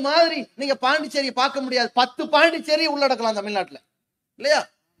 தமிழ்நாடு மாதிரி நீங்க பாண்டிச்சேரியை பார்க்க முடியாது. 10 பாண்டிச்சேரியை உள்ளடக்கலாம் தமிழ்நாட்டுல இல்லையா?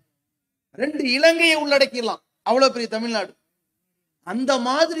 2 இலங்கையை உள்ளடக்கிடலாம், அவ்வளவு பெரிய தமிழ்நாடு. அந்த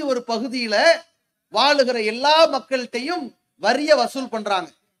மாதிரி ஒரு பகுதியில வாழுகிற எல்லா மக்கள்கிட்டையும் வரிய வசூல் பண்றாங்க.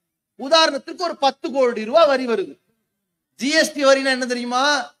 உதாரணத்துக்கு ஒரு 10 கோடி ரூபாய் வரி வருது. ஜிஎஸ்டி வரினா என்ன தெரியுமா?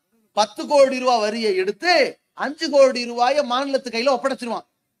 10 கோடி ரூபாய் வரியை எடுத்து 5 கோடி ரூபாய மாநிலத்து கையில ஒப்படைச்சிருவான்.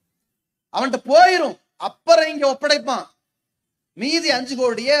 அவன்கிட்ட போயிரும், அப்புறம் இங்க ஒப்படைப்பான். மீதி 5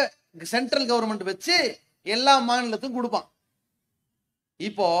 கோடிய சென்ட்ரல் கவர்மெண்ட் வச்சு எல்லா மாநிலத்துக்கும் கொடுப்பான்.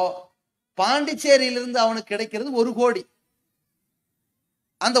 இப்போ பாண்டிச்சேரியிலிருந்து அவனுக்கு கிடைக்கிறது 1 கோடி.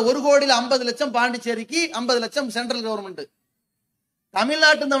 அந்த 1 கோடியில 50 லட்சம் பாண்டிச்சேரிக்கு, 50 லட்சம் சென்ட்ரல் கவர்மெண்ட்.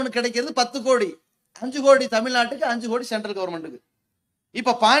 தமிழ்நாட்டிலிருந்து அவனுக்கு கிடைக்கிறது 10 கோடி. 5 கோடி தமிழ்நாட்டுக்கு, 5 கோடி சென்ட்ரல் கவர்மெண்ட்டுக்கு.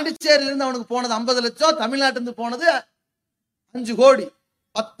 இப்ப பாண்டிச்சேரியிலிருந்து அவனுக்கு போனது 50 லட்சம், தமிழ்நாட்டிலிருந்து போனது 5 கோடி.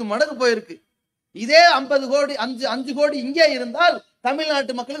 10 மடங்கு போயிருக்கு. இதே 50 கோடி 5 கோடி இங்கே இருந்தால்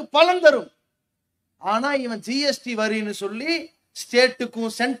தமிழ்நாட்டு மக்களுக்கு பலன் தரும். ஆனா இவன் ஜிஎஸ்டி வரின்னு சொல்லி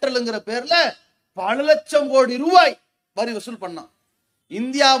ஸ்டேட்டுக்கும் சென்ட்ரலுங்கிற பேர்ல பல லட்சம் கோடி ரூபாய் வரி வசூல் பண்ணான்.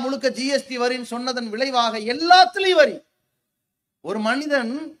 இந்தியா முழுக்க ஜிஎஸ்டி வரின்னு சொன்னதன் விளைவாக எல்லாத்துலயும் வரி. ஒரு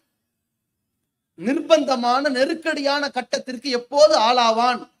மனிதன் நிர்பந்தமான நெருக்கடியான கட்டத்திற்கு எப்போது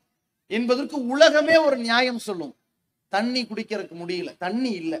ஆளாவான் என்பதற்கு உலகமே ஒரு நியாயம் சொல்லும். தண்ணி குடிக்கிறதுக்கு முடியல,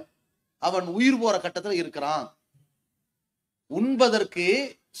 தண்ணி இல்லை, அவன் உயிர் போற கட்டத்துல இருக்கிறான். உண்பதற்கு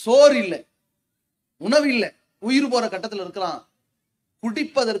சோறு இல்லை, உணவு இல்லை, உயிர் போற கட்டத்துல இருக்கிறான்.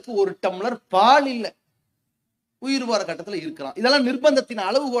 குடிப்பதற்கு 1 டம்ளர் பால் இல்லை, உயிர் போற கட்டத்துல இருக்கிறான். இதெல்லாம் நிர்பந்தத்தின்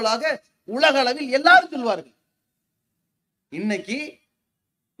அளவுகோலாக உலக அளவில் எல்லாரும் சொல்வார்கள். இன்னைக்கு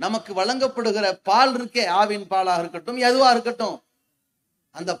நமக்கு வழங்கப்படுகிற பால் இருக்கே, ஆவின் பாலாக இருக்கட்டும், எதுவா இருக்கட்டும்,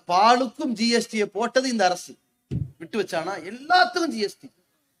 அந்த பாலுக்கும் ஜிஎஸ்டியை போட்டது இந்த அரசு. விட்டு வச்சானா? எல்லாத்துக்கும் ஜிஎஸ்டி.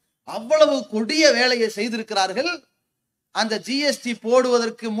 அவ்வளவு கொடிய வேலையை செய்திருக்கிறார்கள். அந்த ஜிஎஸ்டி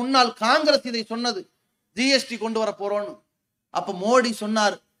போடுவதற்கு முன்னால் காங்கிரஸ் இதை சொன்னது, ஜிஎஸ்டி கொண்டு வர போறோம்னு. அப்ப மோடி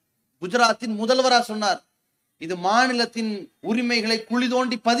சொன்னார், குஜராத்தின் முதல்வரா சொன்னார், இது மாநிலத்தின் உரிமைகளை குழி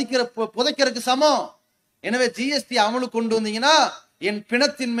தோண்டி புதைக்கிறதுக்கு சமம். எனவே ஜிஎஸ்டி அமலுக்கு கொண்டு வந்தீங்கன்னா என்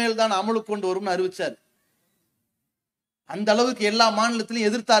பிணத்தின் மேல் தான் அமலுக்கு கொண்டு வரும்னு அறிவிச்சார். அந்த அளவுக்கு எல்லா மாநிலத்திலும்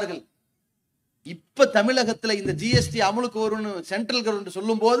எதிர்த்தார்கள். இப்ப தமிழகத்துல இந்த ஜிஎஸ்டி அமலுக்கு வரும்னு சென்ட்ரல் கவர்மெண்ட்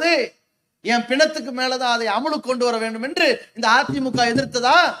சொல்லும் போது என் பிணத்துக்கு மேலதான் அதை அமலுக்கு கொண்டு வர வேண்டும் என்று இந்த அதிமுக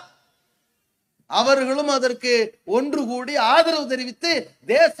எதிர்த்ததா? அவர்களும் அதற்கு ஒன்று கூடி ஆதரவு தெரிவித்து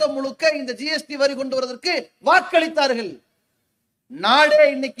தேசம் முழுக்க இந்த ஜிஎஸ்டி வரி கொண்டு வருவதற்கு வாக்களித்தார்கள். நாடே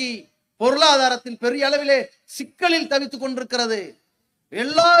இன்னைக்கு பொருளாதாரத்தில் பெரிய அளவிலே சிக்கலில் தவித்துக் கொண்டிருக்கிறது.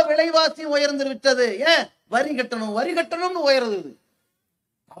 எல்லா விலைவாசியும் உயர்ந்து விட்டது. ஏன்? வரி கட்டணும், வரி கட்டணும்னு உயர்ந்தது.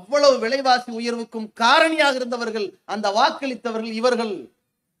 அவ்வளவு விலைவாசி உயர்வுக்கும் காரணியாக இருந்தவர்கள், அந்த வாக்களித்தவர்கள் இவர்கள்.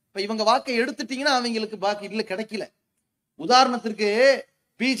 இப்ப இவங்க வாக்கை எடுத்துட்டீங்கன்னா அவங்களுக்கு பாக்கி இல்ல, கிடைக்கல. உதாரணத்திற்கு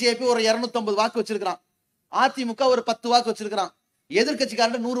பிஜேபி ஒரு 250 வாக்கு வச்சிருக்கிறான், அதிமுக ஒரு 10 வாக்கு வச்சிருக்கிறான்.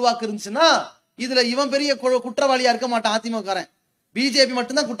 எதிர்கட்சிக்காரன் 100 வாக்கு இருந்துச்சுன்னா இதுல இவன் பெரிய குற்றவாளியா இருக்க மாட்டான். அதிமுக பிஜேபி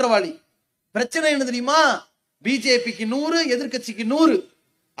மட்டும்தான் குற்றவாளி. பிரச்சனை என்ன தெரியுமா? பிஜேபிக்கு 100, எதிர்கட்சிக்கு 100,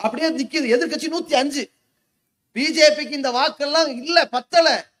 அப்படியே நிக்குது. எதிர்கட்சி 105. பிஜேபிக்கு இந்த வாக்கெல்லாம் இல்ல, பத்தல.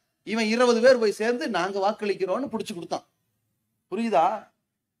 இவன் 20 பேர் போய் சேர்ந்து நாங்க வாக்களிக்கிறோம்னு புடிச்சு கொடுத்தான். புரியுதா?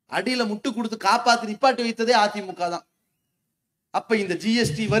 அடியில முட்டு கொடுத்து காப்பாத்தி நிப்பாட்டி வைத்ததே அதிமுக தான். அப்ப இந்த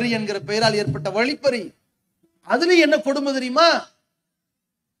ஜிஎஸ்டி வரி என்கிற பெயரால் ஏற்பட்ட வழிப்பறி, அதுலயும் என்ன கொடுமை தெரியுமா?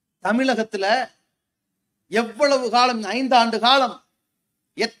 தமிழகத்துல எவ்வளவு காலம், 5 ஆண்டு காலம்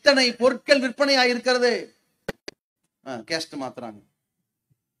எத்தனை பொருட்கள் விற்பனையா இருக்கிறது. கேஸ்ட் மாத்துறாங்க.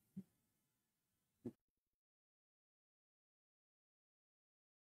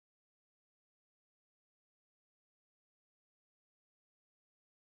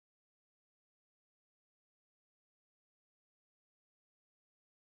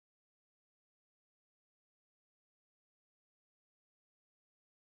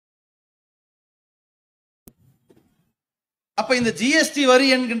 அப்ப இந்த ஜிஎஸ்டி வரி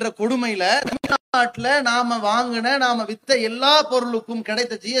என்கின்ற கொடுமையில தமிழ்நாட்டுல நாம வாங்கின, நாம வித்த எல்லா பொருளுக்கும்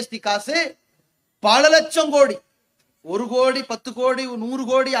கிடைத்த ஜிஎஸ்டி காசு பல லட்சம் கோடி. 1 கோடி, 10 கோடி, 100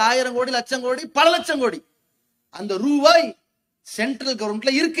 கோடி, 1000 கோடி, லட்சம் கோடி, பல லட்சம் கோடி. அந்த ரூபாய் சென்ட்ரல்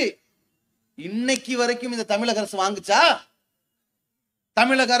கவர்மெண்ட்ல இருக்கு. இன்னைக்கு வரைக்கும் இந்த தமிழக அரசு வாங்குச்சா?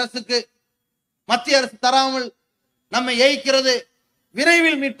 தமிழக அரசுக்கு மத்திய அரசு தராமல் நம்ம ஏய்க்கிறது.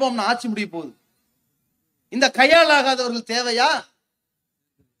 விரைவில் மீட்போம்னு ஆட்சி முடிய போகுது. இந்த கையாளாகாதவர்கள் தேவையா?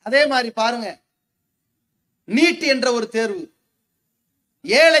 அதே மாதிரி பாருங்க, நீட் என்ற ஒரு தேர்வு,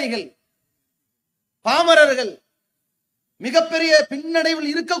 ஏழைகள், பாமரர்கள், மிகப்பெரிய பின்னடைவில்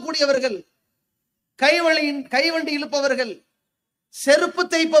இருக்கக்கூடியவர்கள், கைவண்டி இழுப்பவர்கள், செருப்பு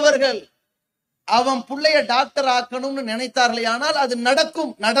தேய்ப்பவர்கள், அவன் பிள்ளைய டாக்டர் ஆக்கணும்னு நினைத்தார்களே, ஆனால் அது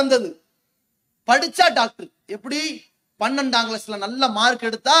நடக்கும், நடந்தது. படிச்சா டாக்டர். எப்படி? 12ஆம் கிளாஸ்ல நல்ல மார்க்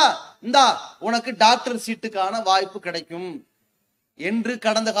எடுத்தா இந்தா உனக்கு டாக்டர் சீட்டுக்கான வாய்ப்பு கிடைக்கும் என்று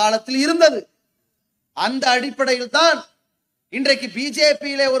கடந்த காலத்தில் இருந்தது. அந்த அடிப்படையில் தான் இன்றைக்கு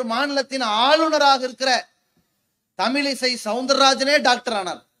பிஜேபியிலே ஒரு மாநிலத்தின் ஆளுநராக இருக்கிற தமிழிசை சவுந்தரராஜனே டாக்டர்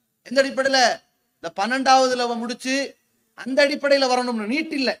ஆனார். எந்த அடிப்படையில? இந்த 12வது முடிச்சு அந்த அடிப்படையில வரணும்னு.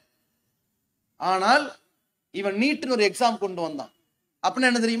 நீட் இல்லை. ஆனால் இவன் நீட்னு ஒரு எக்ஸாம் கொண்டு வந்தான்.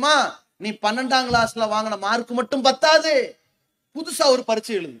 அப்படின்னு என்ன தெரியுமா? நீ 12ஆம் கிளாஸ்ல வாங்கின மார்க் மட்டும் பத்தாது, புதுசா ஒரு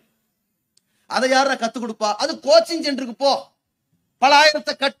பரீட்சை எழுது. அதை யாரா கத்து கொடுப்பா? அது கோச்சிங் சென்டருக்கு போ, பல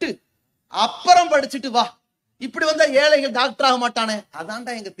ஆயிரத்தை கட்டு, அப்புறம் படிச்சுட்டு வா. இப்படி வந்தா ஏழைகள் டாக்டர் ஆக மாட்டானே.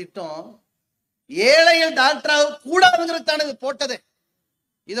 அதான்டா எங்க திட்டம். ஏழைகள் டாக்டர் ஆக கூடாதுங்கிறது தானே இது போட்டதே.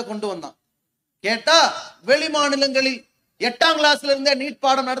 இதை கொண்டு வந்தான். கேட்டா வெளி மாநிலங்களில் 8ஆம் கிளாஸ்ல இருந்தே நீட்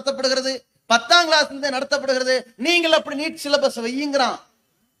பாடம் நடத்தப்படுகிறது, 10ஆம் கிளாஸ்ல இருந்தே நடத்தப்படுகிறது. நீங்கள் அப்படி நீட் சிலபஸ் வையுங்கிறான்.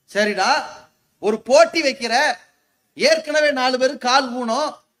 சரிடா, ஒரு போட்டி வைக்கிற, ஏற்கனவே 4 பேர் கால்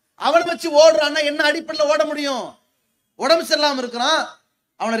ஊனம், அவனை வச்சு ஓடுறான்னா என்ன அடிப்படையில் ஓட முடியும்? உடம்பு சரியில்லாம இருக்கிறான்,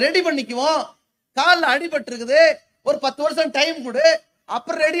 அவனை ரெடி பண்ணிக்குவோம். காலில் அடிபட்டு இருக்குது, ஒரு 10 வருஷம் டைம் கொடு,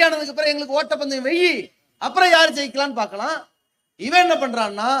 அப்புறம் ரெடி ஆனதுக்கு அப்புறம் எங்களுக்கு ஓட்டப்பந்தயம் வெயி, அப்புறம் யார் ஜெயிக்கலான்னு பார்க்கலாம். இவன் என்ன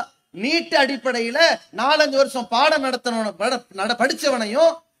பண்றான்னா, நீட் அடிப்படையில 4-5 வருஷம் பாடம் நடத்தணும்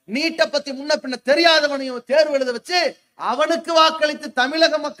படிச்சவனையும் நீட்டை பத்தி முன்ன பின்ன தெரியாதவனையும் தேர்வு எழுத வச்சு அவனுக்கு வாக்களித்து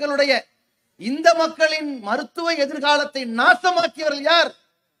தமிழக மக்களுடைய, இந்த மக்களின் மருத்துவ எதிர்காலத்தை நாசமாக்கியவர்கள் யார்?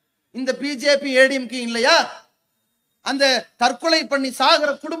 இந்த பிஜேபி ஏடிஎம்கே இல்லையா? அந்த தற்கொலை பண்ணி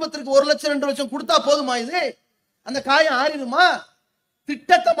சாகிற குடும்பத்திற்கு 1 லட்சம் 2 லட்சம் கொடுத்தா போதுமா? இது அந்த காயம் ஆறிடுமா?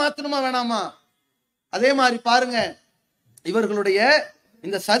 திட்டத்தை மாத்தணுமா வேணாமா? அதே மாதிரி பாருங்க, இவர்களுடைய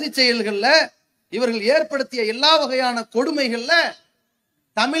இந்த சதி செயல்கள்ல இவர்கள் ஏற்படுத்திய எல்லா வகையான கொடுமைகள்ல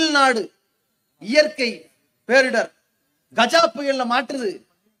தமிழ்நாடு இயற்கை பேரிடர் கஜா புயல்ல மாற்றுது.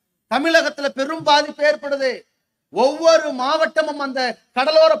 தமிழகத்துல பெரும் பாதிப்பு ஏற்படுது. ஒவ்வொரு மாவட்டமும், அந்த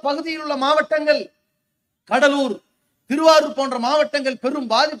கடலோர பகுதியில் உள்ள மாவட்டங்கள், கடலூர், திருவாரூர் போன்ற மாவட்டங்கள் பெரும்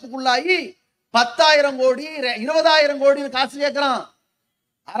பாதிப்புக்குள்ளாகி 10,000 கோடி 20,000 கோடி காசு கேட்கிறான்.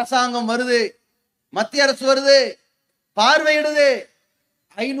 அரசாங்கம் வருது, மத்திய அரசு வருது, பார்வையிடுது,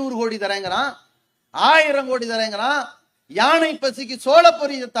 500 கோடி தரேங்கிறான், 1000 கோடி தரேங்கிறான். யானை பசிக்கு சோழ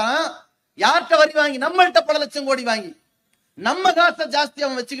பொரியத்தான் யார்கிட்ட வரி வாங்கி? நம்மள்கிட்ட பல லட்சம் கோடி வாங்கி நம்ம காசை ஜாஸ்தி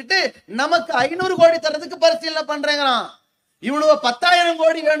அவன் வச்சுக்கிட்டு நமக்கு 500 கோடி தரதுக்கு பரிசீலனை பண்றேங்கிறான். இவ்வளவு 10,000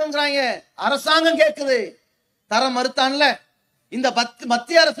 கோடி வேணுங்கிறாங்க. அரசாங்கம் கேட்குது, தர மறுத்தான்ல. இந்த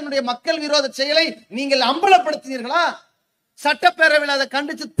மத்திய அரசினுடைய மக்கள் விரோத செயலை நீங்கள் அம்பலப்படுத்தினீர்களா? சட்டப்பேரவையில் அதை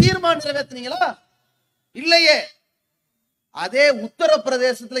கண்டிச்சு தீர்மானம் நிறைவேற்றினீங்களா? இல்லையே. அதே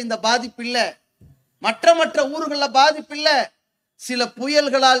உத்தரப்பிரதேசத்துல இந்த பாதிப்பு இல்ல, மற்ற ஊர்கள்ல பாதிப்பு இல்ல. சில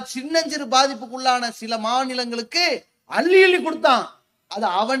புயல்களால் சின்னஞ்சிறு பாதிப்புக்குள்ளான சில மாநிலங்களுக்கு அள்ளி அள்ளி கொடுத்தான். அது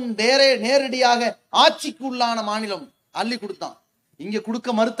அவன் நேரடியாக ஆட்சிக்கு உள்ளான மாநிலம் அள்ளி கொடுத்தான், இங்க கொடுக்க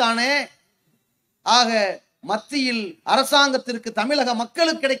மறுத்தானே. ஆக மத்தியில் அரசாங்கத்திற்கு தமிழக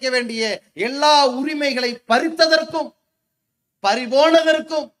மக்களுக்கு கிடைக்க வேண்டிய எல்லா உரிமைகளை பறித்ததற்கும்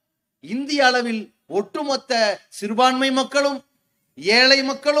பறிபோனதற்கும் இந்திய அளவில் ஒட்டுமொத்த சிறுபான்மை மக்களும், ஏழை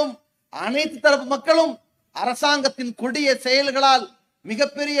மக்களும், அனைத்து தரப்பு மக்களும் அரசாங்கத்தின் கொடிய செயல்களால்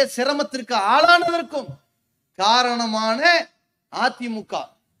மிகப்பெரிய சிரமத்திற்கு ஆளானதற்கும் காரணமான அதிமுக.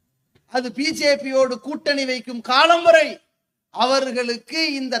 அது பிஜேபியோடு கூட்டணி வைக்கும் காலம் வரை அவர்களுக்கு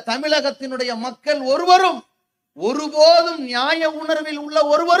இந்த தமிழகத்தினுடைய மக்கள் ஒருபோதும் நியாய உணர்வில் உள்ள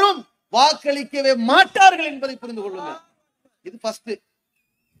ஒருவரும் வாக்களிக்கவே மாட்டார்கள் என்பதை புரிந்து கொள்ளுங்கள். இது ஃபர்ஸ்ட்.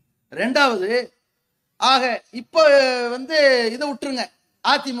 ரெண்டாவது, ஆக இப்ப இதை விட்டுருங்க,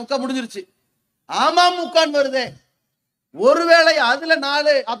 அதிமுக முடிஞ்சிருச்சு, அமமுக வருதே. ஒருவேளை அதுல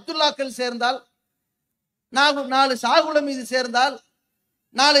 4 அப்துல்லாக்கள் சேர்ந்தால், 4 சாகுல மீது சேர்ந்தால்,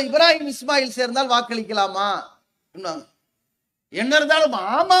 4 இப்ராஹிம் இஸ்மாயில் சேர்ந்தால் வாக்களிக்கலாமா? என்ன இருந்தாலும்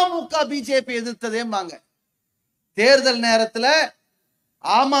அமமுக பிஜேபி எதிர்த்ததேம்பாங்க. தேர்தல் நேரத்துல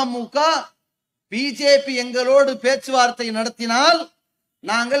அமமுக பிஜேபி எங்களோடு பேச்சுவார்த்தை நடத்தினால்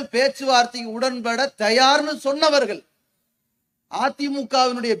நாங்கள் பேச்சுவார்த்தைக்கு உடன்பட தயார்னு சொன்னவர்கள்.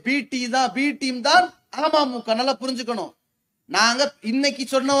 அதிமுகவினுடைய பி டீம் தான் அமமுக. நல்லா புரிஞ்சுக்கணும். நாங்க இன்னைக்கு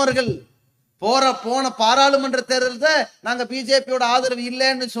சொன்னவர்கள் போன பாராளுமன்ற தேர்தலில் நாங்க பிஜேபியோட ஆதரவு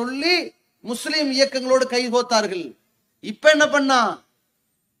இல்லைன்னு சொல்லி முஸ்லிம் இயக்கங்களோடு கைகோத்தார்கள். இப்ப என்ன பண்ணா?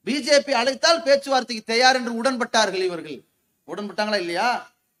 பிஜேபி அழைத்தால் பேச்சுவார்த்தைக்கு தயார் என்று உடன்பட்டார்கள். இவர்கள் உடன்பட்டாங்களா இல்லையா?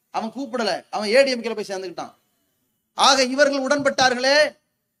 அவன் கூப்பிடல, அவன் ஏடிஎம்கே போய் சேர்ந்துக்கிட்டான். ஆக இவர்கள் உடன்பட்டார்களே.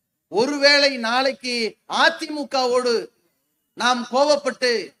 ஒருவேளை நாளைக்கு அதிமுகவோடு நாம்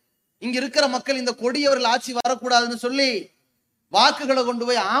கோபப்பட்டு இங்க இருக்கிற மக்கள் இந்த கொடியவர்கள் ஆட்சி வரக்கூடாதுன்னு சொல்லி வாக்குகளை கொண்டு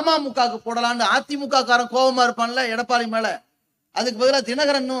போய் அமமுகவுக்கு போடலான்னு அதிமுக காரன் கோபமா இருப்பான்ல எடப்பாடி மேல, அதுக்கு பதிலாக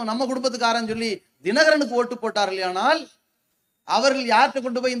தினகரனும் நம்ம குடும்பத்துக்காரன் சொல்லி தினகரனுக்கு ஓட்டு போட்டார்கள். ஆனால் அவர்கள் யார்கிட்ட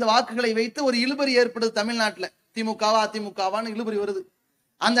கொண்டு போய் இந்த வாக்குகளை வைத்து ஒரு இழுபறி ஏற்படுது தமிழ்நாட்டுல. திமுகவா அதிமுகவான்னு இழுபறி வருது.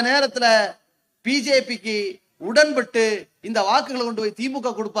 அந்த நேரத்துல பிஜேபிக்கு உடன்பட்டு இந்த வாக்குகளை கொண்டு போய்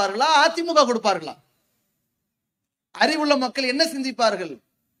திமுக கொடுப்பார்களா அதிமுக கொடுப்பார்களா? அறிவுள்ள மக்கள் என்ன சிந்திப்பார்கள்?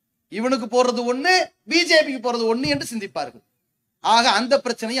 இவனுக்கு போறது ஒண்ணு, பிஜேபிக்கு போறது ஒண்ணு என்று சிந்திப்பார்கள். ஆக அந்த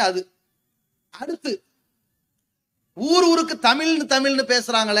பிரச்சனையும் அது. அடுத்து ஊருக்கு தமிழ்னு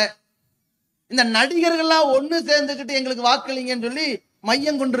பேசுறாங்களே, இந்த நடிகர்கள்லாம் ஒண்ணு சேர்ந்துக்கிட்டு எங்களுக்கு வாக்களிங்கன்னு சொல்லி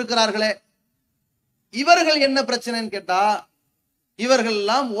மையம் கொண்டிருக்கிறார்களே, இவர்கள் என்ன பிரச்சனைன்னு கேட்டா, இவர்கள்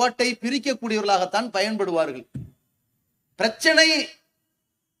எல்லாம் ஓட்டை பிரிக்கக்கூடியவர்களாகத்தான் பயன்படுவார்கள். பிரச்சனை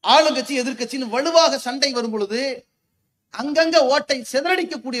ஆளுங்கட்சி எதிர்கட்சின்னு வலுவாக சண்டை வரும் பொழுது அங்கங்க ஓட்டை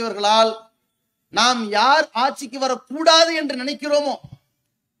சிதறடிக்கக்கூடியவர்களால் நாம் யார் ஆட்சிக்கு வரக்கூடாது என்று நினைக்கிறோமோ,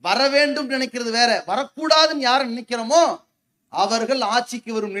 வர வேண்டும் நினைக்கிறது வேற, வரக்கூடாதுன்னு யார நினைக்கிறோமோ அவர்கள்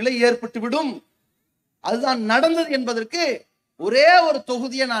ஆட்சிக்கு வரும் நிலை ஏற்பட்டு விடும். அதுதான் நடந்தது என்பதற்கு ஒரே ஒரு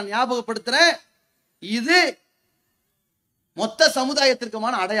தொகுதியை நான் ஞாபகப்படுத்துறேன். இது மொத்த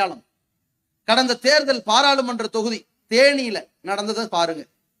சமுதாயத்திற்குமான அடையாளம். கடந்த தேர்தல் பாராளுமன்ற தொகுதி தேனியில நடந்ததை பாருங்க.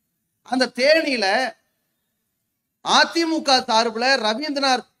 அந்த தேனியில அதிமுக சார்பில்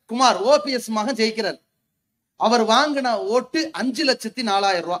ரவீந்திரநாத் குமார் ஓபிஎஸ் மகன் ஜெயிக்கிறார். அவர் வாங்கின ஓட்டு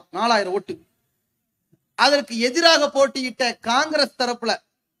 5,04,000 ரூபாய், 4,000 ஓட்டு. அதற்கு எதிராக போட்டியிட்ட காங்கிரஸ் தரப்புல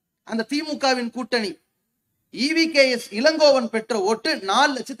அந்த திமுகவின் கூட்டணி EVKS இளங்கோவன் பெற்ற ஓட்டு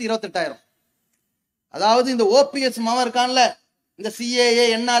 4,28,000. அதாவது இந்த ஓபிஎஸ் மகன் இருக்கான்ல, இந்த CAA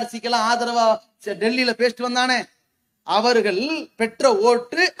NRCக்கு எல்லாம் ஆதரவா டெல்லியில பேசிட்டு வந்தானே, அவர்கள் பெற்ற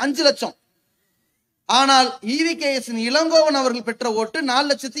ஓட்டு 5 லட்சம். ஆனால் EVKS இளங்கோவன் அவர்கள் பெற்ற ஓட்டு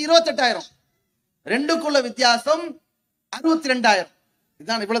 4,28,000. ரெண்டுக்குள்ள வித்தியாசம் 62,000.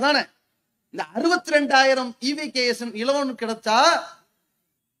 இதுதான், இவ்வளவுதானே. இந்த 62,000 EVKS இளங்கோவன் கிடைச்சா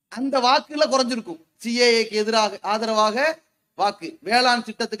அந்த வாக்குல குறைஞ்சிருக்கும். CAAக்கு எதிராக ஆதரவாக வாக்கு, வேளாண்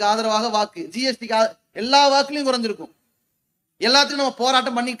திட்டத்துக்கு ஆதரவாக வாக்கு, GSTக்கு எல்லா வாக்குலையும் குறைஞ்சிருக்கும். எல்லாத்தையும் நம்ம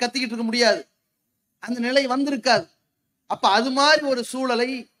போராட்டம் பண்ணி கத்திக்கிட்டு இருக்க முடியாது, அந்த நிலை வந்திருக்காது. அப்ப அது மாதிரி ஒரு சூழலை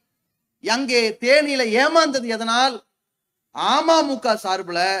அங்கே தேனியில ஏமாந்தது எதனால்? அமமுக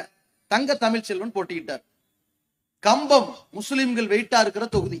சார்பில் தங்க தமிழ்ச்செல்வன் போட்டியிட்டார். கம்பம் முஸ்லிம்கள் வெயிட்டா இருக்கிற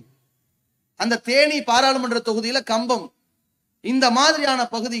தொகுதி. அந்த தேனி பாராளுமன்ற தொகுதியில கம்பம், இந்த மாதிரியான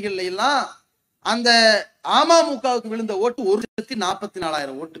பகுதிகளில் எல்லாம் அந்த அமமுகவுக்கு விழுந்த ஓட்டு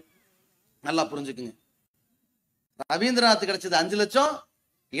 1,44,000 ஓட்டு. நல்லா புரிஞ்சுக்குங்க. ரவீந்திரநாத் கிடைச்சது 5 லட்சம்,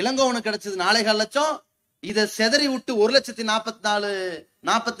 இளங்கோவனுக்கு கிடைச்சது 4,4 லட்சம். இதை செதறி விட்டு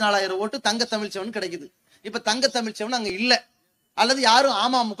 1,44,000 ஓட்டு தங்க தமிழ்ச்செவன் கிடைக்குது. இப்ப தங்க தமிழ்ச்செவன் அங்க இல்ல, அல்லது யாரும்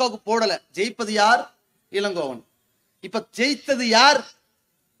அமமுகவுக்கு போடல. ஜெயிப்பது யார்? இளங்கோவன். இப்ப ஜெயித்தது யார்?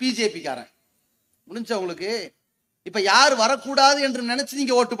 பிஜேபி காரன். முடிஞ்சவங்களுக்கு இப்ப யார் வரக்கூடாது என்று நினைச்சு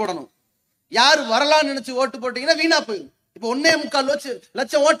நீங்க ஓட்டு போடணும். யார் வரலாம்னு நினைச்சு ஓட்டு போட்டீங்கன்னா வீணா போயிடும். இப்ப 1,4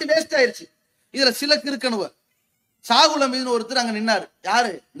 லட்சம் ஓட்டு வேஸ்ட் ஆயிருச்சு. இதுல சில கிறுக்கணுவ சாகுல் அமீதுன்னு ஒருத்தர் அங்க நின்னாரு.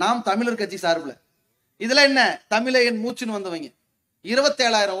 யாரு? நாம் தமிழர் கட்சி சார்பில். இதுல என்ன, தமிழன் மூச்சுன்னு வந்தவங்க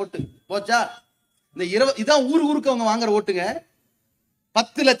 27,000 ஓட்டு போச்சா? இந்த இதான் ஊருக்கு அவங்க வாங்குற ஓட்டுங்க.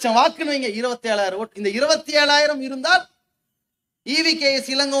 10 லட்சம் வாக்குன்னு வைங்க, 27,000 ஓட்டு. இந்த 27,000 இருந்தால் EVKS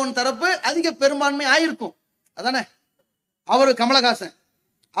இளங்கோவன் தரப்பு அதிக பெரும்பான்மை ஆயிருக்கும், அதானே? அவரு கமலஹாசன்,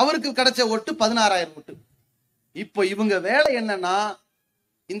 அவருக்கு கிடைச்ச ஓட்டு 16,000 ஓட்டு. இப்போ இவங்க வேலை என்னன்னா,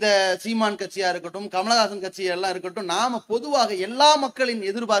 இந்த சீமான் கட்சியா இருக்கட்டும், கமலஹாசன் கட்சி எல்லாம் இருக்கட்டும், நாம பொதுவாக எல்லா மக்களின்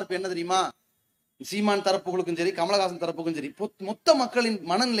எதிர்பார்ப்பு என்ன தெரியுமா? சீமான் தரப்புகளுக்கும் சரி, கமலஹாசன் தரப்புக்கும் சரி, மொத்த மக்களின்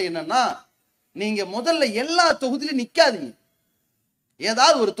மனநிலை என்னன்னா, நீங்க முதல்ல எல்லா தொகுதியிலும் நிக்காதீங்க,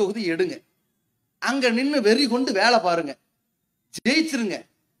 ஏதாவது ஒரு தொகுதி எடுங்க, அங்க நின்று வெறி கொண்டு வேலை பாருங்க, ஜெயிச்சிருங்க,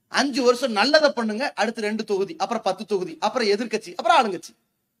 5 வருஷம் நல்லதை பண்ணுங்க, அடுத்து 2 தொகுதி, அப்புறம் 10 தொகுதி, அப்புறம் எதிர்கட்சி, அப்புறம் ஆளுங்கட்சி.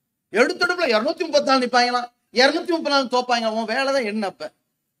 எடுத்துடுப்புல 234 நிப்பாங்களாம், 234 தோப்பாங்க. உன் வேலைதான் என்ன? அப்ப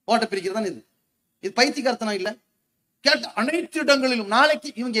ஓட்ட பிரிக்கிறதான் இது. இது பைத்தியக்காரத்தனம் இல்ல? கேட்ட அனைத்து இடங்களிலும் நாளைக்கு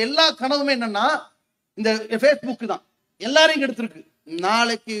இவங்க எல்லா கனவுமே என்னன்னா, இந்த பேஸ்புக் தான் எல்லாரையும் எடுத்திருக்கு.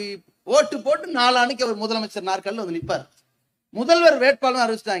 நாளைக்கு ஓட்டு போட்டு நாளானைக்கு அவர் முதலமைச்சர் நாற்காலில் வந்து நிற்பார். முதல்வர் வேட்பாளர்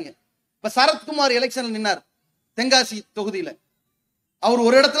அறிவிச்சிட்டாங்க. இப்ப சரத்குமார் எலெக்ஷன்ல நின்னார் தென்காசி தொகுதியில. அவர்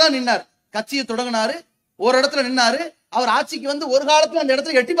ஒரு இடத்துல நின்னார், கட்சியை தொடங்கினாரு, ஒரு இடத்துல நின்னாரு. அவர் ஆட்சிக்கு வந்து ஒரு காலத்துல அந்த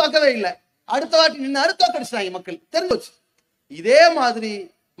இடத்துல எட்டி பார்க்கவே இல்லை. அடுத்த வாட்டி நின்னாரு, தோக்கடிச்சிட்டாங்க மக்கள். தெரிஞ்சு இதே மாதிரி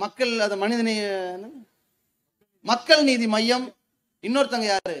மக்கள் அத மனிதநேய மக்கள் நீதி மையம், இன்னொருத்தங்க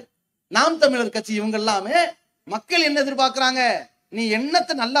யாரு, நாம் தமிழர் கட்சி, இவங்க எல்லாமே மக்கள் என்ன எதிர்பார்க்கிறாங்க? நீ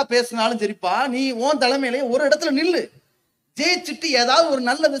என்னத்தை நல்லா பேசினாலும் சரிப்பா, நீ உன் தலைமையிலே ஒரு இடத்துல நில்லு, ஜெயிச்சுட்டு ஏதாவது ஒரு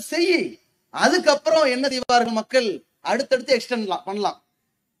நல்லது செய். அதுக்கப்புறம் என்ன செய்வார்கள் மக்கள்? அடுத்தடுத்து எக்ஸ்டெண்ட் பண்ணலாம்.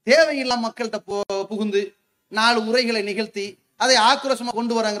 தேவையில்லாம மக்கள்கிட்ட புகுந்து 4 உரைகளை நிகழ்த்தி அதை ஆக்ரோஷமா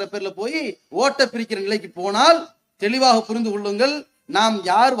கொண்டு வராங்கிற பேர்ல போய் ஓட்ட பிரிக்கிற நிலைக்கு போனால் தெளிவாக புரிந்து கொள்ளுங்கள், நாம்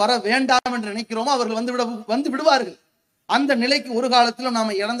யார் வர வேண்டாம் என்று நினைக்கிறோமோ அவர்கள் வந்து விடுவார்கள். அந்த நிலைக்கு ஒரு காலத்திலும்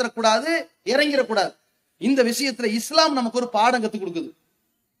நாம இறந்துடக்கூடாது, இறங்கிடக்கூடாது. இந்த விஷயத்துல இஸ்லாம் நமக்கு ஒரு பாடம் கத்துக் கொடுக்குது.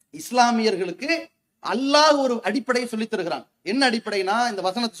 இஸ்லாமியர்களுக்கு அல்லாஹ் ஒரு அடிப்படையை சொல்லித் தருகிறான். என்ன அடிப்படைனா, இந்த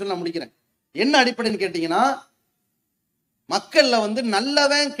வசனத்தை சொல்லி நான் முடிக்கிறேன். என்ன அடிப்படைன்னு கேட்டீங்கன்னா, மக்கள்ல வந்து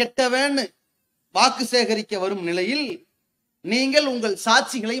நல்லவன் கெட்டவன் வாக்கு சேகரிக்க வரும் நிலையில் நீங்கள் உங்கள்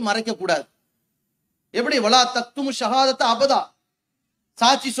சாட்சிகளை மறைக்க கூடாது. எப்படி? வலா தக்துமு ஷஹாதத்த அபதா,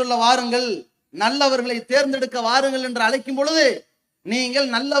 சாட்சி சொல்ல வாருங்கள், நல்லவர்களை தேர்ந்தெடுக்க வாருங்கள் என்று அழைக்கும் பொழுது நீங்கள்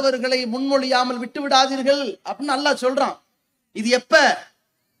நல்லவர்களை முன்மொழியாமல் விட்டு விடாதீர்கள் அப்படின்னு அல்லாஹ் சொல்றான். இது எப்ப?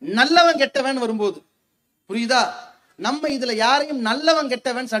 நல்லவன் கெட்டவன் வரும்போது. புரியுதா? நம்ம இதுல யாரையும் நல்லவன்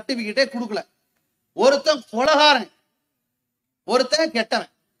கெட்டவன் சர்டிபிகேட்டே கொடுக்கல. ஒருத்தன் கொலகாரன், ஒருத்தன்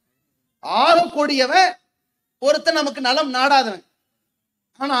கெட்டவன், ஆக கொடியவன், ஒருத்தன் நமக்கு நலம் நாடாதவன்.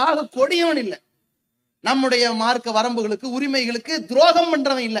 ஆனா ஆக கொடியவன் இல்லை, நம்முடைய மார்க்க வரம்புகளுக்கு உரிமைகளுக்கு துரோகம்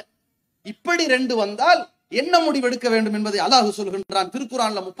பண்றவன் இல்லை. இப்படி ரெண்டு வந்தால் என்ன முடிவெடுக்க வேண்டும் என்பதை அல்லாஹ் சொல்கின்றான்.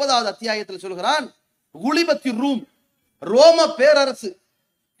 திருக்குறான்ல 30வது அத்தியாயத்தில் சொல்கிறான், குலிபத்தி ரூம், ரோம பேரரசு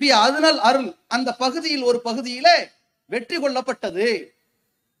அதனால் அருள், அந்த பகுதியில் ஒரு பகுதியிலே வெற்றி கொள்ளப்பட்டது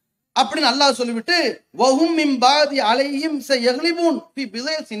அப்படின்னு அல்லாஹ் சொல்லிவிட்டு வஹும் மின் பாதி அலைஹிம் சயக்லிபூன் ஃபி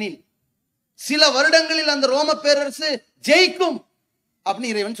பிதை சினீன், சில வருடங்களில் அந்த ரோம பேரரசு ஜெயிக்கும்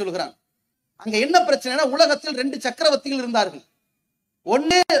அப்படின்னு இறைவன் சொல்கிறான். அங்க என்ன பிரச்சனைனா, உலகத்தில் 2 சக்கரவர்த்திகள் இருந்தார்கள்.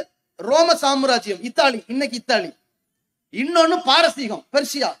 ஒன்னு ரோம சாம்ராஜ்யம், இத்தாலி, இன்னைக்கு இத்தாலி. இன்னொன்னு பாரசீகம்,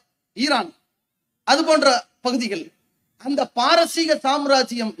 பெர்சியா, ஈரான், அது போன்ற பகுதிகள். அந்த பாரசீக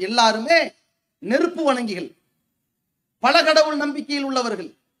சாம்ராஜ்யம் எல்லாருமே நெருப்பு வணங்கிகள், பல கடவுள் நம்பிக்கையில் உள்ளவர்கள்.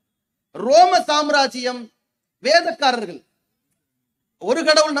 ரோம சாம்ராஜ்யம் வேதக்காரர்கள், ஒரு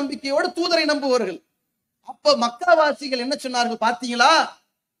கடவுள் நம்பிக்கையோடு தூதரை நம்புவர்கள். அப்ப மக்காவாசிகள் என்ன சொன்னார்கள்? பாத்தீங்களா,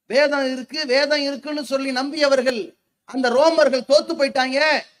 வேதம் இருக்கு வேதம் இருக்குன்னு சொல்லி நம்பியவர்கள் அந்த ரோமர்கள் தோத்து போயிட்டாங்க.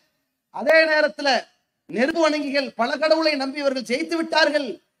 அதே நேரத்துல நெருப்பு வணங்கிகள், பல கடவுளை நம்பியவர்கள் ஜெயித்து விட்டார்கள்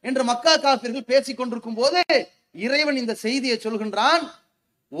என்று மக்கா காபிர்கள் பேசிக் கொண்டிருக்கும் போது இறைவன் இந்த செய்தியை சொல்கின்றான்.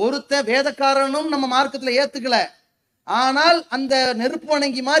 ஒருத்த வேதக்காரனும் நம்ம மார்க்கத்துல ஏத்துக்கல, ஆனால் அந்த நெருப்பு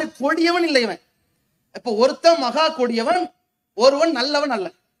வணங்கி மாதிரி கொடியவன் இல்லை இவன். இப்ப ஒருத்தன் மகா கொடியவன், ஒருவன் நல்லவன் அல்ல.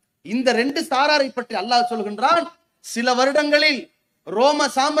 இந்த 2 சாராரை பற்றி அல்லாஹ் சொல்கின்றான். சில வருடங்களில் ரோம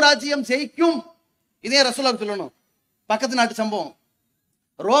சாம்ராஜ்யம் ஜெயிக்கும். இதே ரசூலுல்லாஹ் சொல்லணும், பக்கத்து நாட்டு சம்பவம்.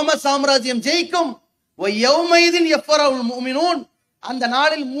 ரோம சாம்ராஜ்யம் ஜெயிக்கும். அந்த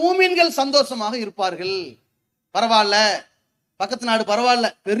நாளில் மூமின்கள் சந்தோஷமாக இருப்பார்கள். பரவாயில்ல, பக்கத்து நாடு பரவாயில்ல,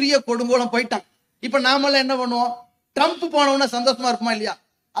 பெரிய கொடுங்கோலம் போயிட்டான். இப்ப நாம என்ன பண்ணுவோம்? ட்ரம்ப் போனவன சந்தோஷமா இருப்போமா இல்லையா?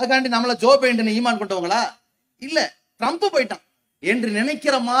 அதுக்காண்டி நம்மள ஜோ பைடன் ஈமான் கொண்டவங்களா? இல்ல, ட்ரம்ப் போயிட்டான் என்று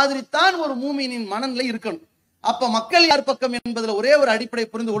நினைக்கிற மாதிரி தான் ஒரு மூமினின் மனநிலை இருக்கணும். அப்ப மக்கள் யார் பக்கம் என்பதுல ஒரே ஒரு அடிப்படை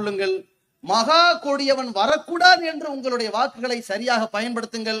புரிந்து கொள்ளுங்கள். மகா கொடியவன் வரக்கூடாது என்று உங்களுடைய வாக்குகளை சரியாக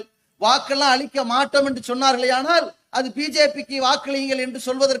பயன்படுத்துங்கள். வாக்கெல்லாம் அளிக்க மாட்டோம் என்று சொன்னார்களே, ஆனால் அது பிஜேபிக்கு வாக்களியுங்கள் என்று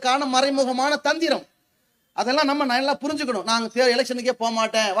சொல்வதற்கான மறைமுகமான தந்திரம். அதெல்லாம் நம்ம நல்லா புரிஞ்சுக்கணும். நாங்க எலெக்ஷனுக்கே போக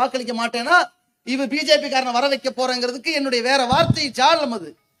மாட்டேன், வாக்களிக்க மாட்டேன்னா இவ பிஜேபி காரனை வர வைக்க போறங்கிறதுக்கு என்னுடைய வேற வார்த்தை ஜாலம்.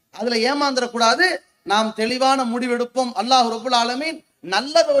 அதுல ஏமாந்துடக்கூடாது. நாம் தெளிவான முடிவெடுப்போம். அல்லாஹ் ரப்புல் ஆலமீன்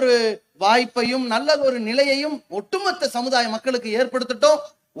நல்லதொரு வாய்ப்பையும் நல்லதொரு நிலையையும் ஒட்டுமொத்த சமுதாய மக்களுக்கு ஏற்படுத்தட்டும்.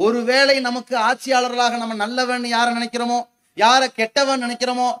 ஒருவேளை நமக்கு ஆட்சியாளர்களாக நம்ம நல்லவன் யார நினைக்கிறோமோ, யார கெட்டவன்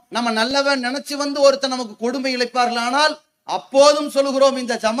நினைக்கிறோமோ, நம்ம நல்லவன் நினைச்சு வந்து ஒருத்தர் நமக்கு கொடுமை இழைப்பார்கள். ஆனால் அப்போதும் சொல்லுகிறோம்,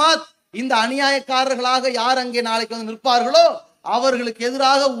 இந்த ஜமாத் இந்த அநியாயக்காரர்களாக யார் அங்கே நாளைக்கு வந்து நிற்பார்களோ அவர்களுக்கு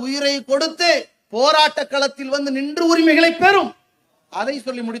எதிராக உயிரை கொடுத்து போராட்ட களத்தில் வந்து நின்று உரிமைகளை பெறும். அதை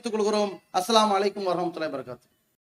சொல்லி முடித்துக் கொள்கிறோம். அஸ்ஸலாமு அலைக்கும் வரஹ்மத்துல்லாஹி வபரகாத்துஹு.